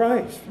pointing me to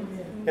Christ.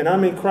 And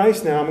I'm in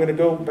Christ now. I'm going to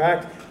go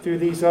back through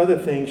these other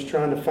things,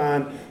 trying to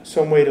find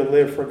some way to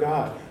live for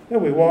God. No,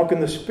 we walk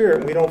in the Spirit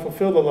and we don't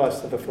fulfill the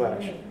lust of the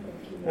flesh.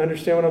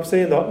 Understand what I'm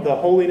saying? The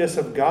holiness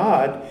of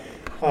God,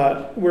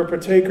 we're a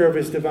partaker of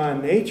his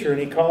divine nature, and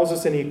he calls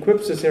us and he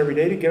equips us every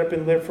day to get up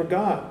and live for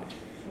God.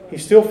 He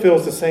still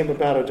feels the same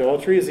about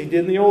adultery as he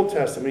did in the Old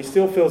Testament. He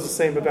still feels the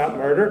same about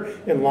murder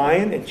and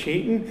lying and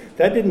cheating.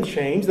 That didn't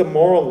change. The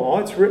moral law,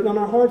 it's written on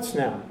our hearts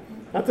now.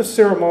 Not the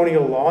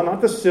ceremonial law,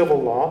 not the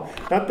civil law,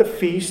 not the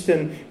feast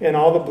and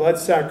all the blood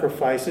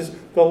sacrifices.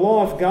 The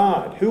law of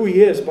God, who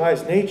he is by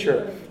his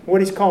nature,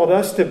 what he's called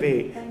us to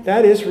be.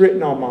 That is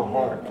written on my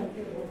heart.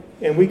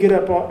 And we get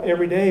up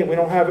every day and we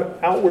don't have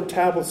outward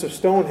tablets of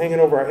stone hanging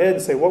over our head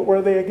and say, what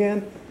were they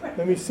again?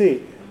 Let me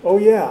see. Oh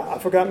yeah, I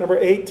forgot number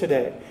 8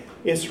 today.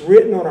 It's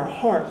written on our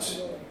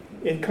hearts.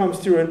 It comes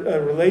through a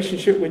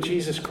relationship with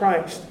Jesus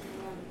Christ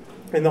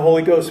and the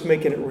Holy Ghost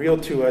making it real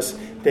to us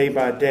day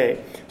by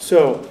day.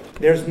 So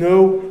there's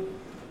no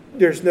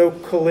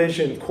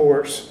collision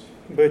course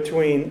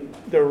between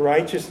the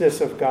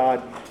righteousness of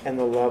God and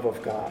the love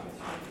of God.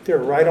 They're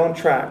right on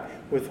track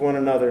with one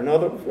another. In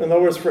other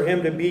words, for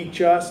him to be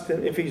just,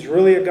 and if he's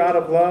really a God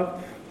of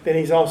love, then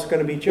he's also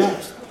going to be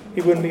just.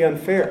 He wouldn't be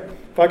unfair.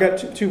 If I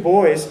got two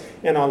boys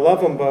and I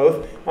love them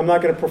both, I'm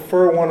not going to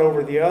prefer one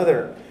over the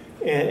other.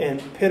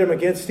 and pit them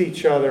against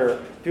each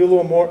other. Do a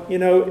little more.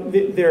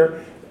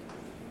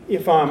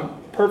 If I'm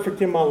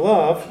perfect in my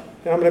love,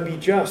 then I'm going to be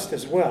just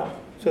as well.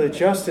 So the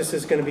justice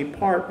is going to be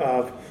part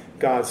of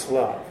God's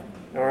love.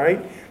 All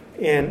right?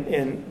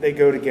 And they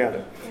go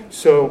together.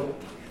 So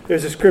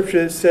there's a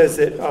scripture that says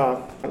that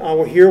I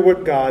will hear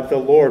what God, the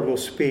Lord, will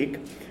speak,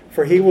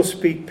 for he will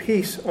speak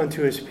peace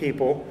unto his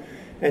people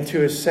and to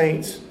his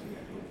saints.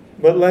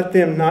 But let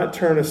them not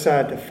turn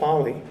aside to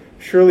folly.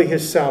 Surely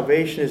his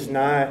salvation is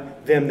nigh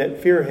them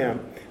that fear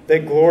him,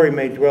 that glory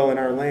may dwell in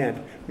our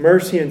land.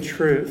 Mercy and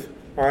truth.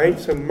 All right?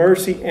 So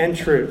mercy and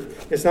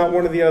truth. It's not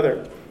one or the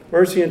other.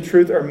 Mercy and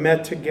truth are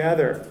met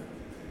together.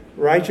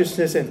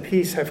 Righteousness and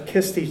peace have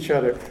kissed each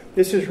other.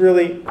 This is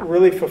really,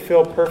 really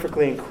fulfilled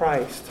perfectly in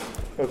Christ.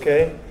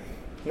 Okay?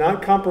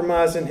 Not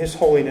compromising his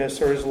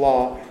holiness or his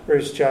law or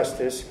his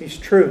justice. He's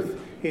truth.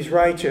 He's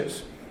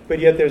righteous. But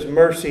yet there's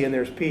mercy and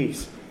there's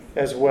peace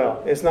as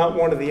well. It's not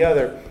one or the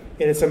other.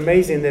 And it's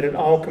amazing that it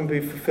all can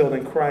be fulfilled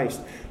in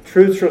Christ.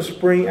 Truth shall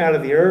spring out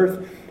of the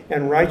earth,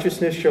 and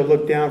righteousness shall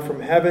look down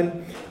from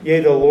heaven.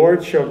 Yea, the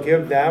Lord shall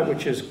give that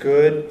which is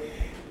good,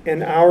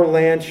 and our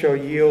land shall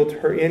yield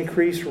her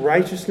increase.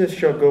 Righteousness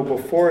shall go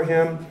before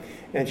him,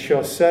 and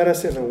shall set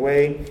us in the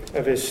way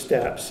of his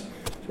steps.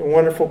 It's a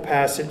wonderful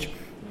passage.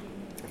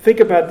 Think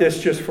about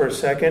this just for a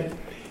second.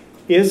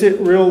 Is it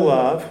real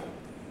love?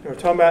 We're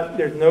talking about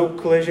there's no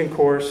collision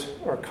course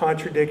or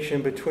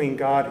contradiction between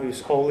God,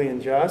 who's holy and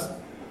just,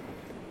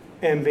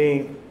 and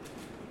being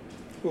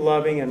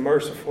loving and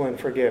merciful and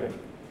forgiving.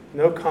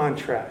 No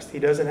contrast. He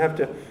doesn't have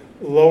to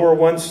lower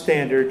one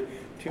standard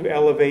to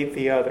elevate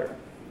the other.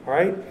 All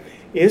right?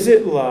 Is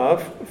it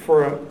love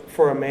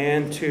for a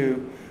man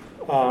to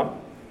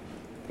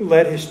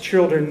let his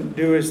children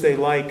do as they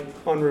like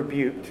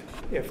unrebuked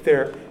if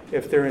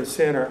they're in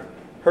sin or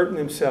hurting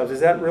themselves? Is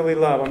that really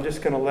love? I'm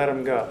just going to let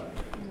them go.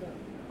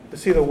 But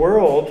see, the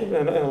world,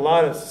 in a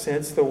lot of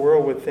sense, the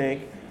world would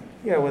think,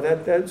 yeah, well,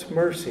 that's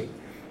mercy.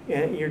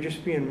 And you're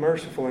just being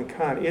merciful and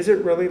kind. Is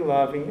it really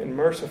loving and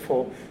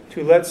merciful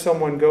to let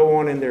someone go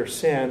on in their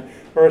sin,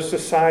 or a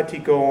society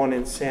go on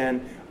in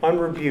sin,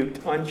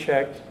 unrebuked,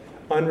 unchecked,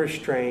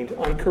 unrestrained,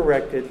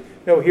 uncorrected?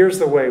 No, here's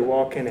the way,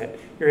 walk in it.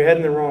 You're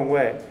heading the wrong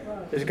way.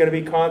 There's going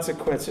to be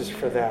consequences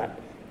for that.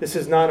 This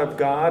is not of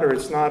God, or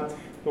it's not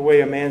the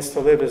way a man's to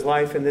live his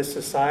life in this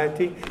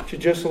society. To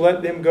just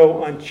let them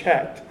go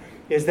unchecked.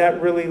 Is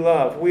that really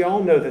love? We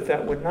all know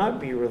that would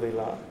not be really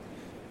love.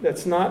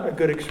 That's not a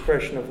good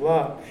expression of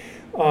love.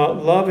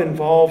 Love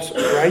involves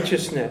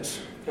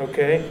righteousness.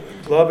 Okay?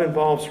 Love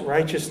involves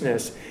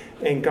righteousness.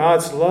 And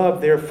God's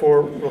love,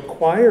 therefore,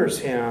 requires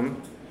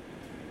him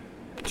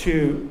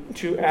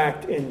to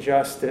act in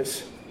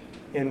justice,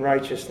 in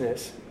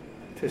righteousness,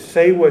 to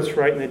say what's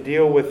right and to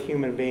deal with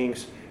human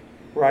beings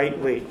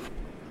rightly,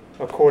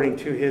 according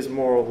to his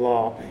moral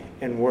law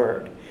and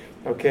word.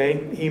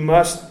 Okay? He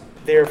must,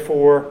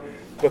 therefore,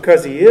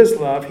 because he is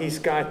love, he's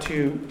got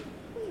to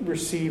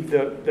receive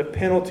the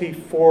penalty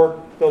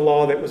for the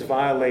law that was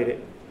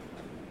violated.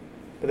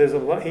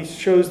 But he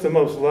shows the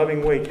most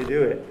loving way to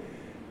do it,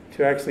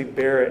 to actually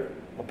bear it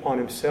upon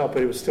himself,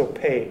 but it was still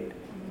paid.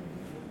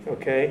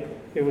 Okay?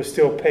 It was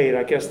still paid.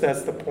 I guess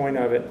that's the point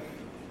of it.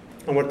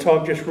 I want to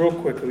talk just real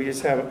quickly. We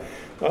just have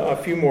a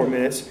few more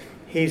minutes.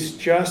 He's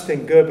just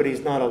and good, but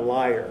he's not a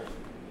liar.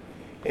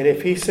 And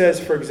if he says,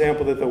 for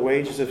example, that the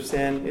wages of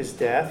sin is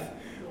death,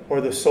 or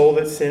the soul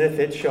that sinneth,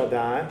 it shall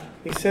die.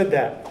 He said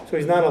that. So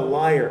he's not a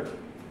liar.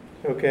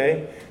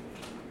 Okay?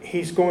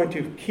 He's going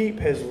to keep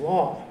his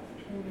law.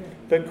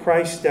 But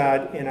Christ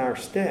died in our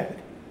stead.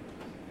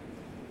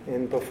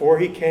 And before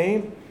he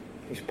came,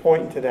 he's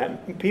pointing to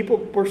that. People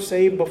were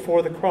saved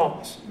before the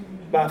cross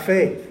by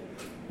faith,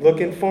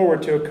 looking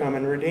forward to a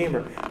coming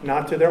Redeemer,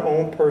 not to their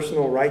own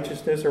personal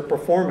righteousness or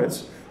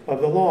performance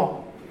of the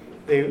law.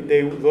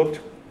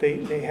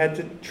 They had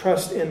to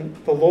trust in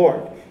the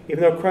Lord.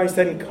 Even though Christ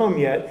hadn't come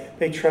yet,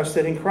 they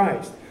trusted in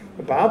Christ.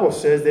 The Bible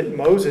says that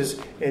Moses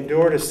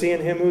endured as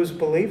seeing him who's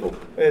believable,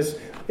 as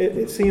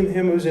seeing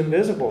him who's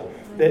invisible.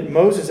 That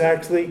Moses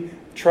actually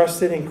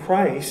trusted in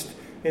Christ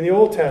in the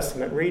Old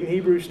Testament. Read in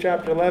Hebrews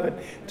chapter 11.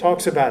 It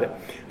talks about it.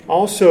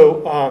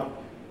 Also,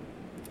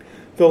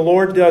 the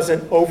Lord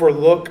doesn't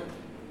overlook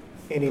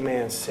any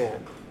man's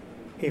sin.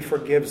 He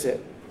forgives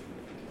it.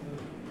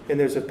 And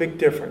there's a big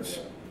difference.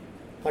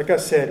 Like I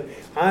said,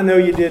 I know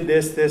you did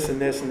this,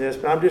 and this,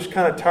 but I'm just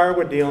kind of tired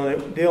with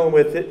dealing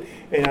with it.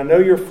 And I know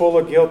you're full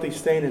of guilty,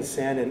 stain, and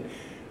sin.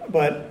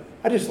 But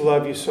I just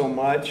love you so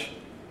much.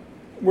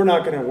 We're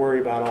not going to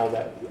worry about all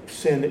that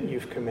sin that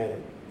you've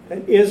committed.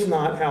 That is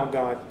not how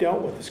God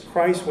dealt with us.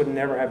 Christ would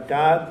never have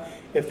died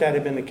if that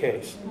had been the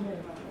case.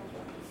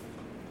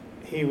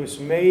 He was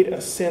made a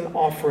sin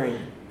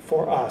offering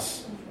for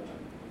us.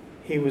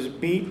 He was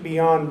beat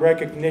beyond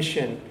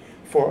recognition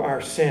for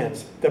our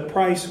sins. The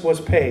price was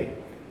paid.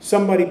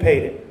 Somebody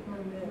paid it.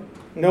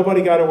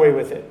 Nobody got away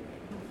with it.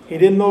 He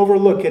didn't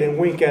overlook it and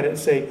wink at it and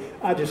say,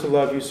 I just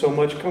love you so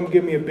much. Come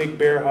give me a big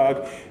bear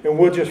hug and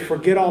we'll just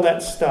forget all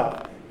that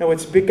stuff. No,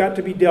 it's got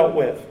to be dealt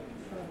with.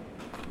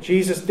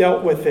 Jesus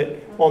dealt with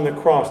it on the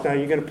cross. Now,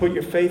 you're going to put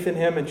your faith in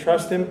Him and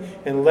trust Him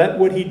and let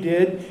what He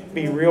did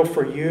be real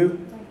for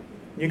you.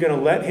 You're going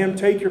to let Him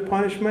take your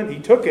punishment. He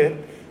took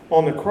it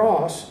on the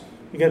cross.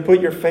 You're going to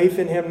put your faith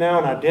in Him now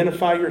and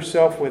identify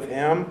yourself with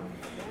Him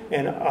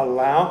and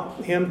allow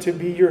Him to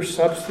be your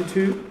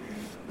substitute,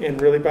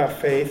 and really by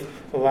faith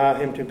allow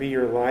Him to be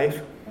your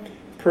life.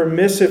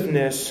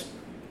 Permissiveness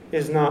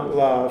is not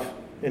love,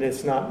 and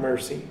it's not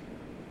mercy.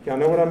 Y'all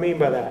know what I mean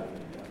by that?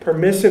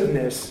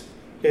 Permissiveness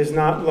is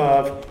not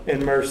love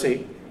and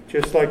mercy,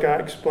 just like I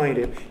explained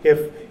it.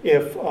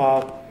 If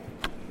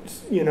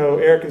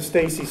Eric and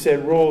Stacy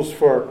said rules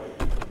for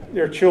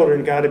their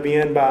children got to be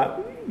in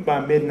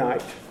by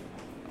midnight,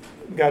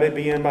 got to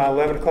be in by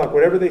 11 o'clock,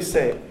 whatever they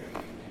say,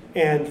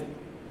 and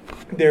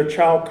their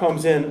child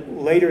comes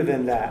in later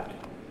than that,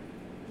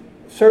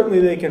 certainly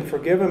they can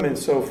forgive them and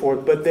so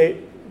forth, but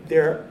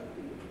they're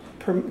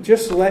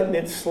just letting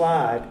it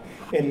slide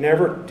and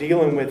never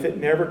dealing with it,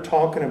 never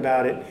talking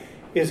about it,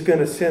 is going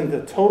to send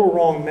the total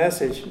wrong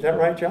message. Is that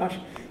right, Josh?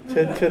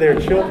 To their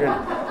children.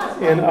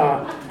 And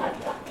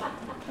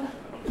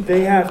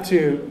they have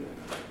to,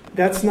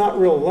 that's not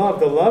real love.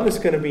 The love is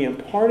going to be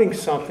imparting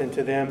something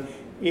to them,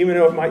 even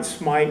though it might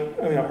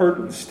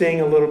hurt,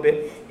 sting a little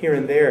bit here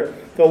and there.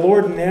 The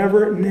Lord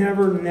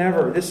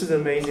never, this is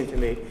amazing to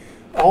me,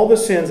 all the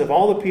sins of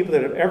all the people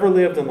that have ever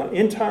lived on the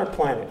entire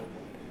planet,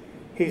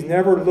 He's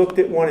never looked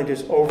at one and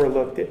just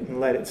overlooked it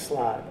and let it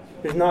slide.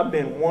 There's not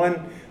been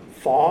one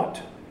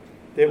thought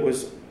that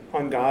was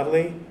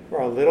ungodly,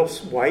 or a little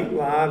white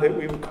lie that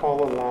we would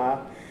call a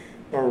lie,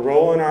 or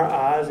rolling our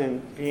eyes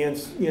and being,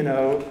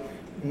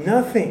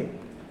 nothing.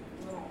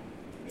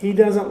 He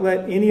doesn't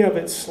let any of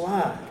it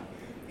slide.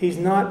 He's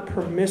not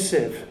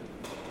permissive.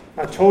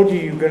 I told you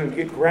you're going to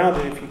get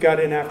grounded if you got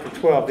in after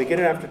 12. They get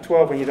in after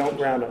 12 when you don't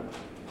ground them,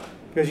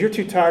 because you're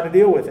too tired to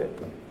deal with it.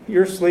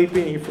 You're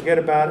sleeping, you forget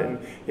about it, and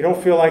you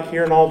don't feel like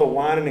hearing all the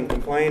whining and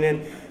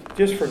complaining.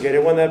 Just forget it.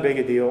 It wasn't that big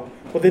a deal.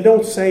 Well, then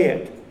don't say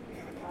it.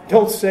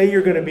 Don't say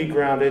you're going to be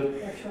grounded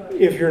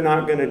if you're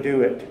not going to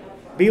do it.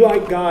 Be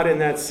like God in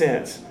that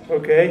sense,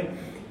 okay?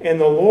 And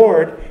the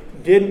Lord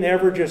didn't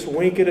ever just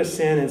wink at a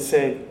sin and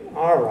say,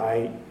 all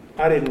right,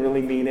 I didn't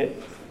really mean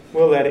it.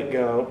 We'll let it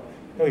go.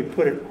 No, He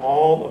put it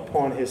all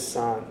upon His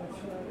Son.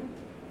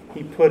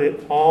 He put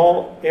it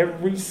all,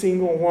 every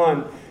single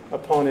one,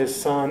 upon His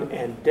Son,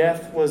 and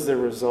death was the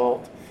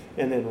result.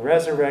 And then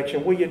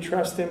resurrection. Will you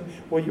trust Him?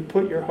 Will you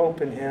put your hope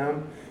in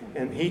Him?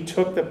 And He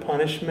took the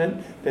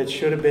punishment that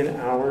should have been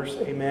ours.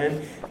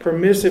 Amen.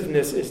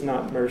 Permissiveness is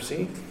not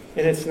mercy,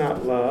 and it's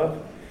not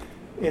love,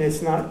 and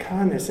it's not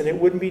kindness, and it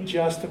wouldn't be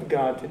just of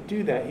God to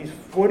do that.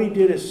 What He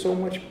did is so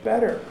much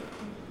better.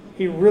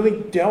 He really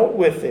dealt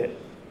with it,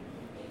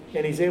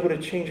 and He's able to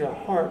change our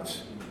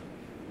hearts.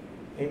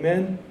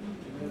 Amen.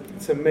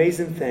 It's an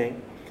amazing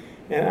thing.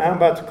 And I'm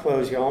about to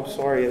close, y'all. I'm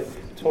sorry. I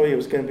told you it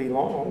was going to be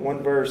long,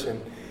 one verse.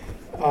 And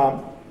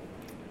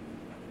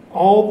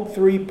all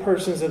three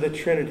persons of the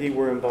Trinity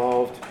were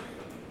involved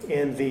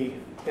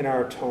in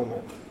our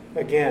atonement.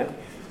 Again,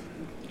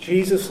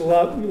 Jesus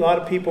loved. A lot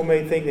of people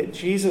may think that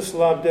Jesus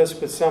loved us,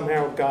 but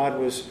somehow God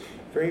was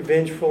very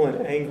vengeful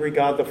and angry,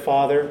 God the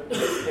Father,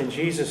 and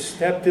Jesus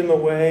stepped in the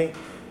way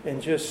and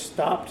just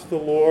stopped the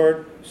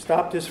Lord,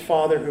 stopped His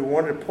Father who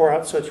wanted to pour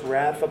out such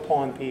wrath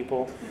upon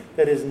people.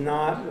 That is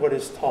not what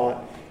is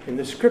taught in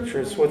the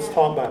Scriptures. What's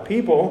taught by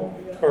people,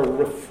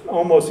 or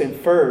almost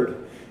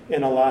inferred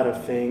in a lot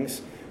of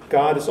things.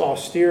 God is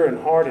austere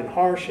and hard and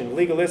harsh and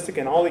legalistic,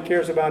 and all He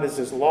cares about is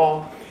His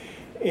law.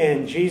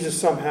 And Jesus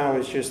somehow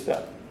is just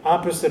the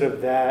opposite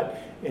of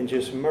that, and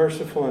just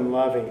merciful and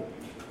loving.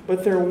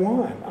 But they're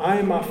one. I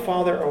and my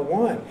Father are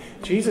one.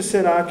 Jesus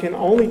said, I can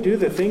only do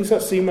the things I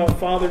see my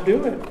Father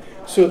doing.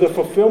 So the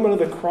fulfillment of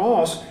the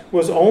cross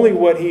was only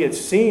what He had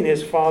seen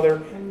His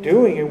Father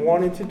doing and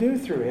wanting to do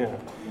through Him.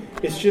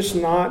 It's just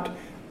not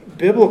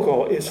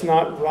biblical. It's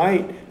not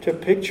right to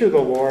picture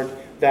the Lord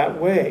that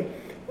way.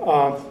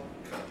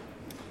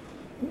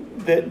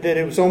 That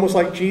it was almost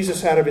like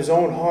Jesus, out of His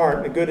own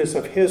heart, the goodness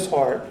of His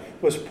heart,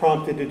 was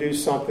prompted to do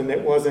something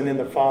that wasn't in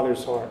the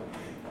Father's heart.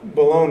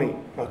 Baloney,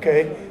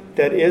 okay?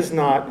 That is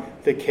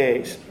not the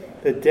case.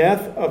 The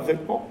death of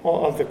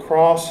the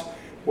cross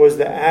was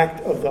the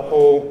act of the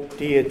whole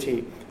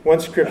deity. One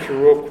scripture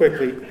real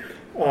quickly.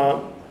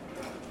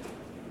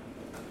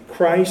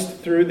 Christ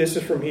through, this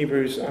is from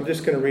Hebrews, I'm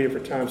just going to read it for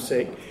time's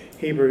sake.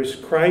 Hebrews,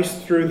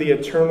 Christ through the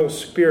eternal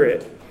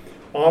Spirit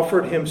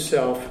offered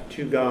Himself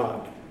to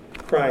God.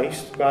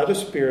 Christ, by the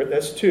Spirit,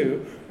 that's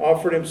 2,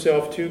 offered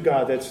Himself to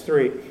God, that's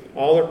 3.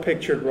 All are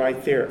pictured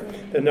right there.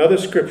 Another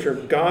scripture,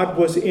 God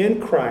was in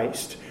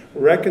Christ,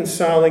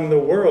 reconciling the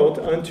world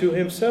unto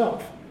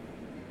Himself.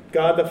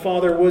 God the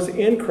Father was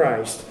in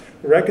Christ,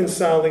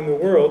 reconciling the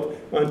world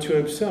unto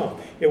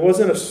Himself. It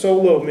wasn't a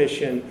solo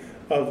mission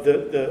of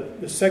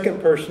the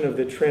second person of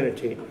the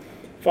Trinity.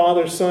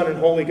 Father, Son, and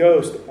Holy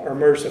Ghost are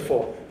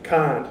merciful,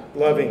 kind,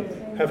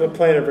 loving, have a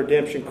plan of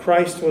redemption.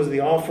 Christ was the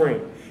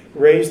offering,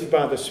 raised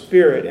by the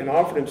Spirit and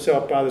offered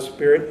Himself by the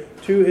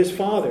Spirit to His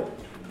Father.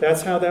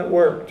 That's how that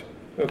worked.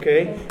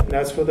 Okay? And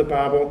that's what the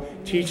Bible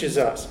teaches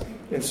us.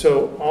 And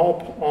so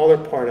all are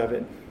part of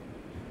it.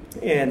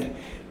 And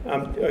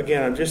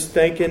again, I'm just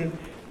thanking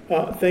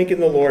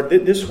the Lord.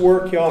 This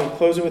work, y'all, and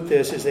closing with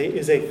this, is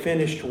a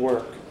finished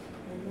work.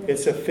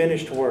 It's a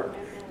finished work.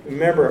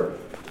 Remember,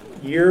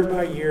 year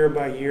by year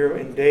by year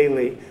and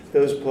daily,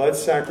 those blood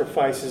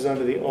sacrifices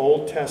under the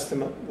Old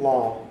Testament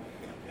law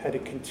had to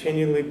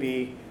continually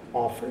be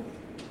offered.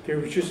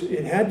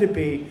 It had to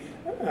be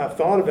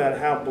thought about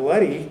how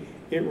bloody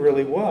it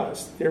really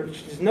was.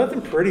 There's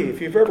nothing pretty.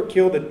 If you've ever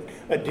killed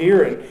a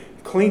deer and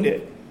cleaned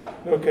it,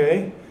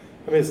 okay?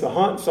 I mean, it's the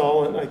hunt, it's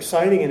all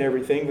exciting and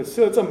everything, but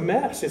still it's a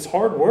mess. It's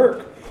hard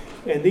work.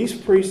 And these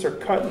priests are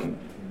cutting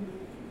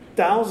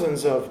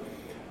thousands of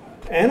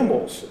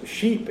animals,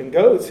 sheep and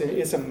goats, and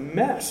it's a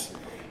mess.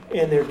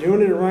 And they're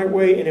doing it the right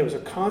way, and it was a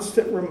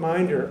constant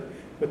reminder,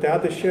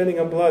 without the shedding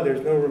of blood,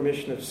 there's no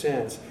remission of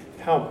sins.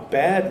 How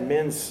bad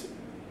man's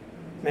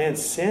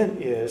sin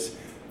is,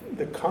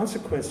 the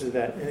consequences of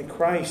that. And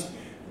Christ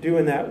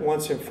doing that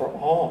once and for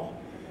all.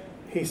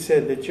 He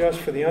said that just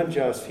for the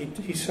unjust,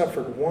 he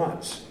suffered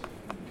once.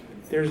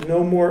 There's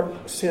no more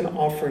sin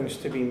offerings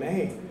to be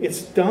made.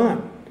 It's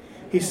done.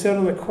 He said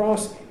on the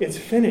cross, it's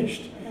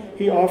finished.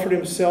 He offered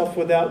himself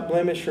without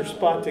blemish or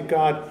spot to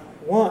God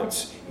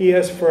once. He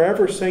has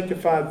forever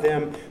sanctified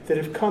them that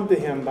have come to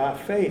him by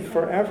faith,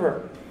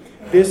 forever.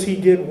 This he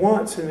did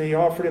once, and he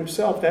offered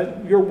himself.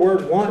 That your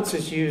word once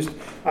is used,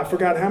 I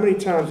forgot how many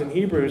times in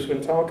Hebrews when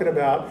talking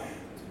about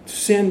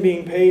sin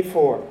being paid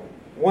for.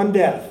 One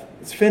death.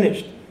 It's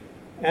finished.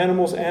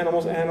 Animals,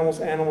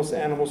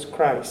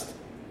 Christ.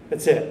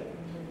 That's it.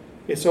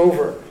 It's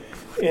over.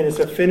 And it's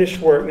a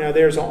finished work. Now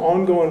there's an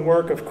ongoing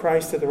work of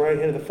Christ at the right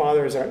hand of the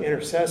Father as our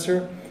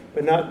intercessor,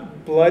 but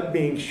not blood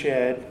being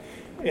shed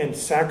and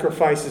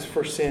sacrifices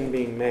for sin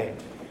being made.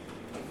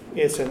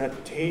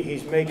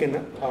 He's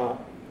making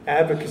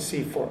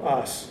advocacy for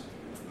us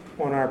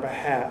on our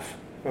behalf.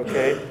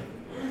 Okay?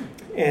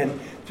 And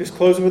just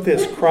closing with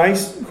this.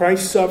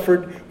 Christ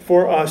suffered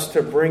for us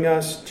to bring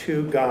us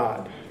to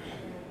God.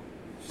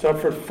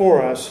 Suffered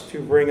for us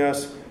to bring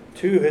us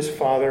to his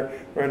Father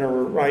or in a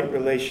right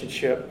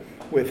relationship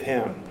with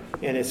him.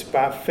 And it's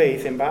by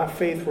faith. And by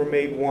faith we're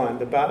made one.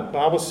 The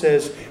Bible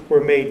says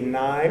we're made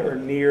nigh or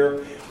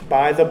near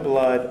by the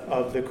blood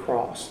of the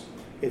cross.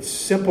 It's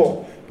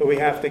simple, but we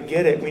have to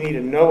get it. We need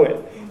to know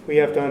it. We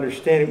have to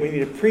understand it. We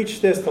need to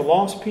preach this to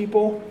lost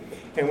people,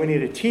 and we need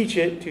to teach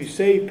it to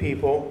save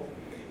people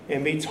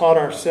and be taught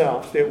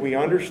ourselves that we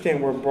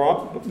understand we're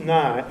brought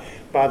nigh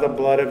by the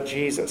blood of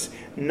Jesus.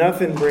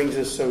 Nothing brings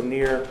us so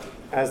near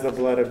as the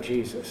blood of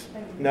Jesus.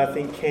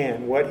 Nothing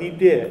can. What he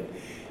did,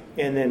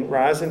 and then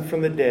rising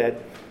from the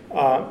dead,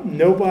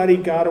 nobody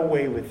got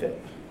away with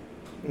it.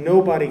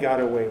 Nobody got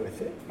away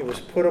with it. It was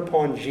put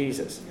upon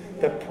Jesus.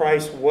 The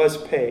price was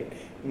paid.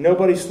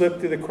 Nobody slipped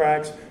through the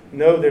cracks.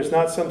 No, there's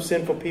not some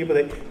sinful people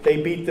that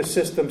they beat the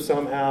system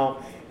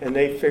somehow and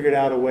they figured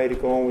out a way to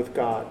go on with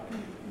God.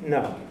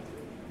 No.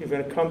 You're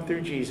going to come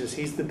through Jesus.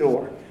 He's the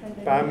door.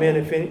 By men,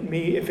 if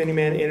any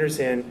man enters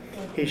in,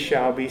 he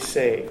shall be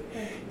saved.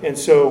 And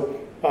so,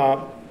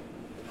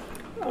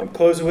 I'm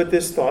closing with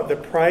this thought. The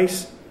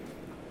price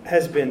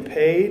has been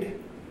paid.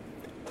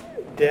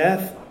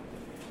 Death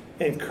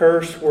and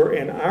curse were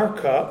in our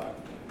cup,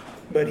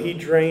 but he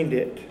drained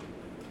it.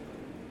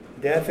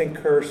 Death and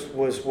curse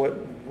was what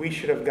we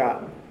should have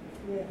gotten.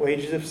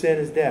 Wages of sin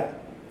is death.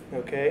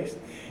 Okay?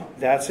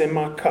 That's in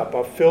my cup.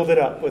 I've filled it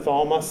up with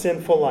all my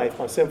sinful life,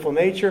 my sinful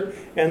nature,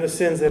 and the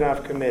sins that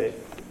I've committed.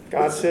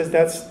 God says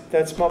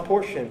that's my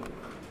portion.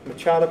 I'm a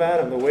child of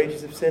Adam. The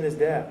wages of sin is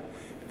death.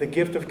 The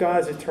gift of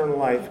God is eternal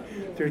life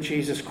through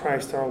Jesus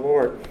Christ our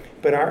Lord.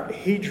 But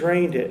he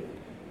drained it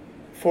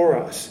for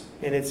us,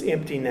 and it's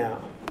empty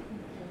now.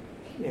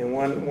 And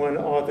one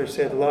author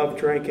said, love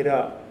drank it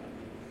up.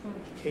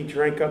 He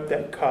drank up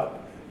that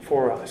cup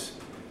for us.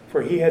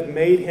 For he had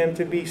made him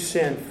to be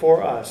sin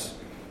for us,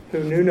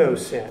 who knew no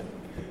sin,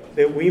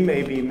 that we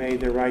may be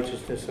made the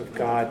righteousness of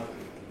God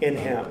in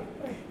him.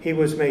 He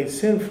was made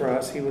sin for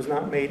us. He was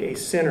not made a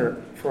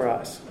sinner for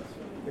us.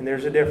 And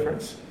there's a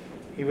difference.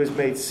 He was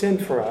made sin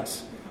for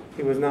us.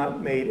 He was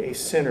not made a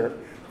sinner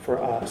for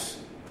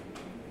us.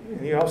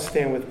 And you all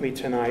stand with me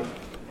tonight.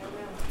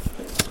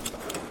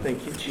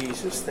 Thank you,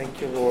 Jesus.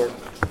 Thank you, Lord.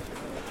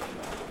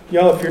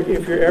 Y'all,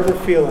 if you're ever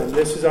feeling,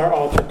 this is our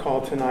altar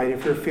call tonight.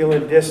 If you're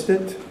feeling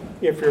distant,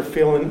 if you're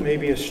feeling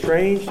maybe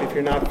estranged, if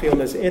you're not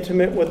feeling as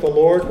intimate with the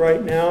Lord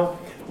right now,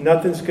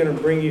 nothing's going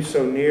to bring you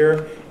so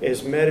near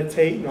as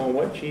meditating on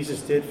what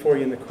Jesus did for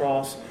you in the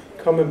cross,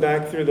 coming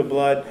back through the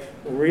blood,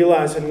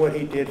 realizing what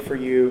he did for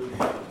you,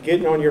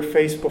 getting on your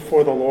face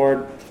before the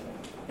Lord,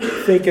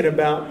 thinking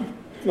about,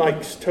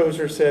 like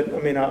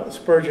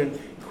Spurgeon,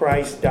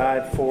 Christ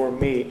died for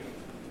me.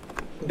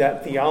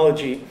 That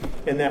theology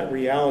and that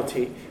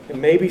reality.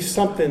 And maybe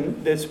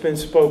something that's been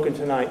spoken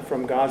tonight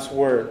from God's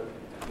Word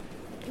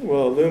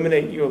will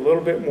illuminate you a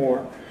little bit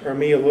more, or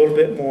me a little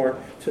bit more,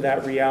 to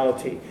that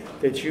reality.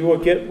 That you will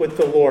get with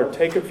the Lord.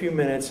 Take a few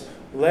minutes.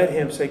 Let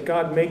him say,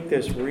 God, make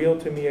this real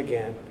to me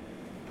again.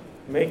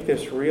 Make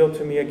this real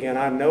to me again.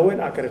 I know it.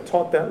 I could have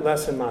taught that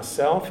lesson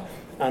myself.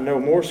 I know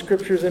more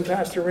scriptures than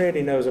Pastor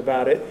Randy knows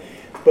about it.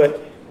 But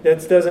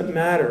that doesn't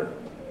matter.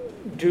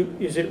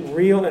 Is it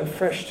real and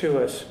fresh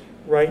to us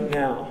right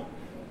now?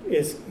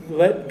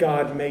 Let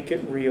God make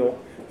it real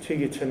to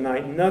you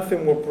tonight.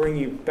 Nothing will bring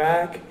you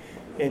back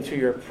into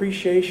your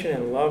appreciation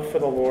and love for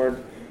the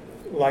Lord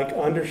like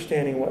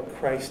understanding what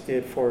Christ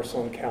did for us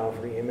on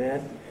Calvary.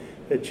 Amen?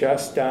 The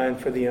just dying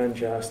for the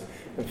unjust.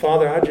 And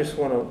Father, I just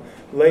want to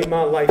lay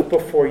my life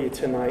before you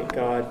tonight,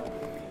 God,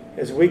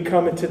 as we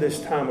come into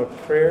this time of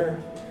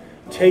prayer,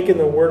 taking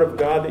the word of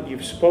God that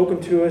you've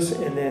spoken to us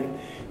and then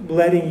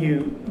letting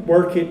you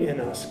work it in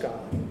us, God.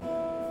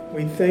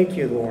 We thank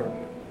you, Lord,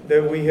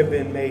 that we have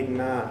been made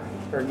nigh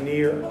or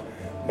near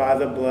by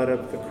the blood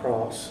of the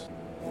cross.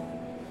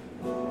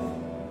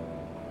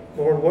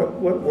 Lord,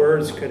 what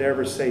words could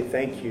ever say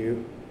thank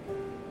you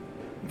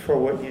for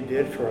what you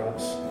did for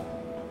us?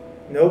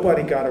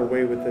 Nobody got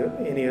away with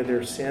any of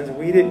their sins.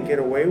 We didn't get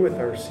away with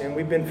our sin.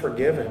 We've been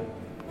forgiven.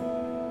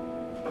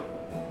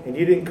 And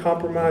you didn't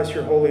compromise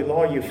your holy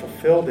law. You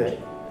fulfilled it.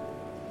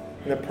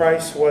 And the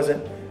price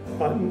wasn't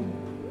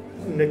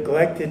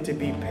neglected to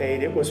be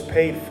paid. It was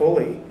paid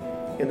fully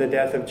in the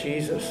death of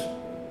Jesus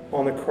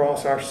on the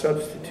cross, our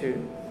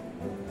substitute.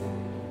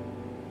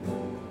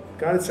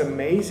 God, it's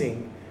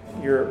amazing,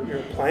 your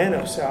plan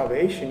of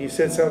salvation. You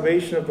said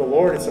salvation of the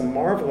Lord. It's a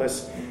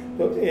marvelous,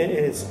 and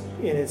it's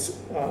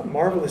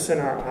marvelous in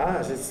our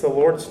eyes. It's the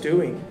Lord's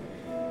doing.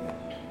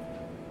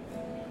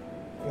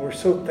 And we're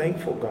so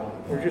thankful, God.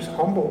 We're just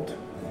humbled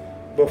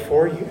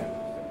before you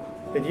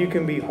that you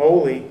can be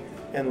holy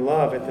and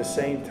love at the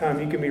same time.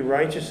 You can be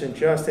righteous and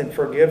just and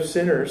forgive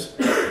sinners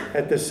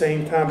at the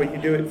same time, but you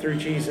do it through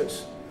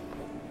Jesus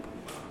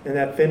and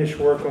that finished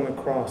work on the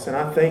cross. And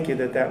I thank you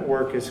that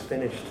work is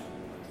finished.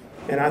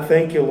 And I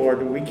thank you, Lord,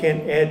 that we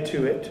can't add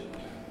to it,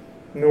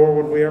 nor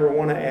would we ever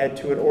want to add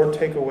to it or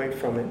take away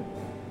from it.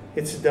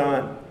 It's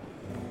done.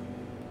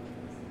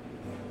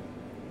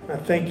 I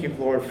thank you,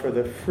 Lord, for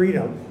the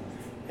freedom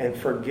and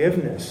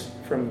forgiveness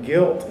from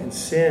guilt and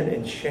sin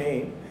and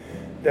shame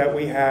that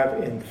we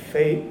have in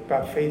faith,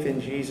 by faith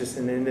in Jesus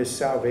and in this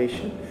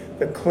salvation.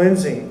 The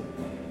cleansing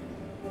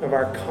of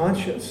our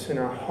conscience and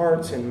our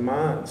hearts and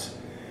minds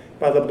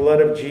by the blood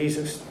of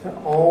Jesus,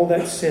 all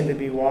that sin to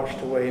be washed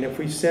away. And if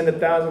we sinned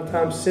 1,000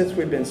 times since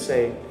we've been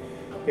saved,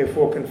 if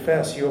we'll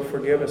confess, you'll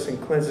forgive us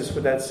and cleanse us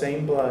with that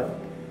same blood.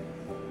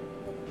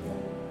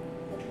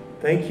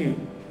 Thank you,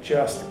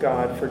 just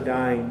God, for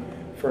dying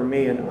for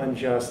me, an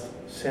unjust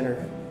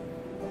sinner.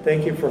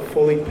 Thank you for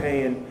fully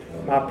paying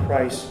my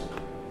price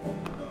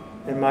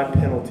and my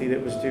penalty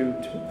that was due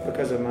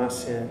because of my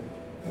sin.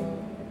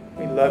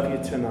 We love you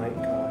tonight,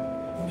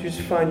 God.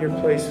 Just find your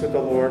place with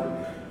the Lord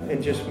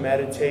and just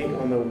meditate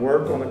on the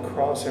work on the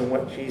cross and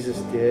what Jesus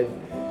did.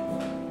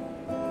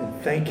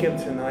 And thank him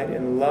tonight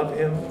and love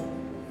him.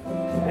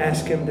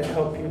 Ask him to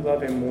help you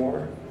love him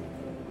more.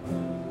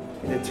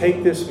 And to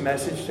take this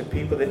message to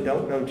people that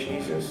don't know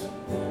Jesus.